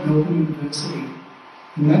professor at Melbourne University.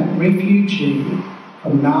 And that refugee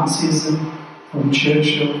from Nazism, from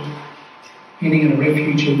Churchill, ending in a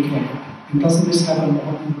refugee camp, and doesn't this have a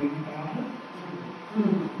modern ring about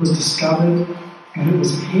it? Was discovered, and it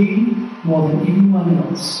was he, more than anyone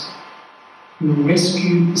else, who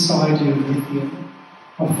rescued this idea of lithium,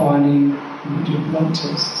 of finding blood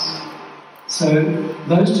tests. So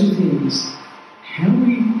those two things, how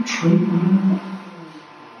we treat one another,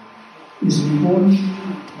 is important,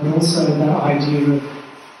 but also that idea of,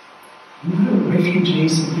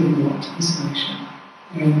 refugees have given a lot to this nation,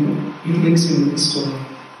 and it links in with the story.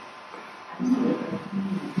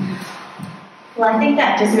 Well, I think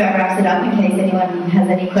that just about wraps it up in case anyone has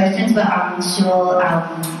any questions, but I'm sure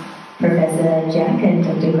Professor Jack and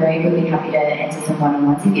Dr. Greg would be happy to answer some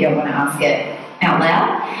one-on-ones if you don't want to ask it out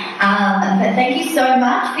loud. But thank you so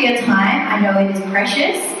much for your time. I know it is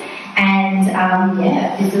precious. And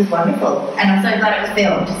yeah, this is wonderful. And I'm so glad it was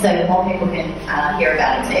filmed so more people can hear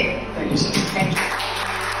about it too. Thank you so much. Thank you.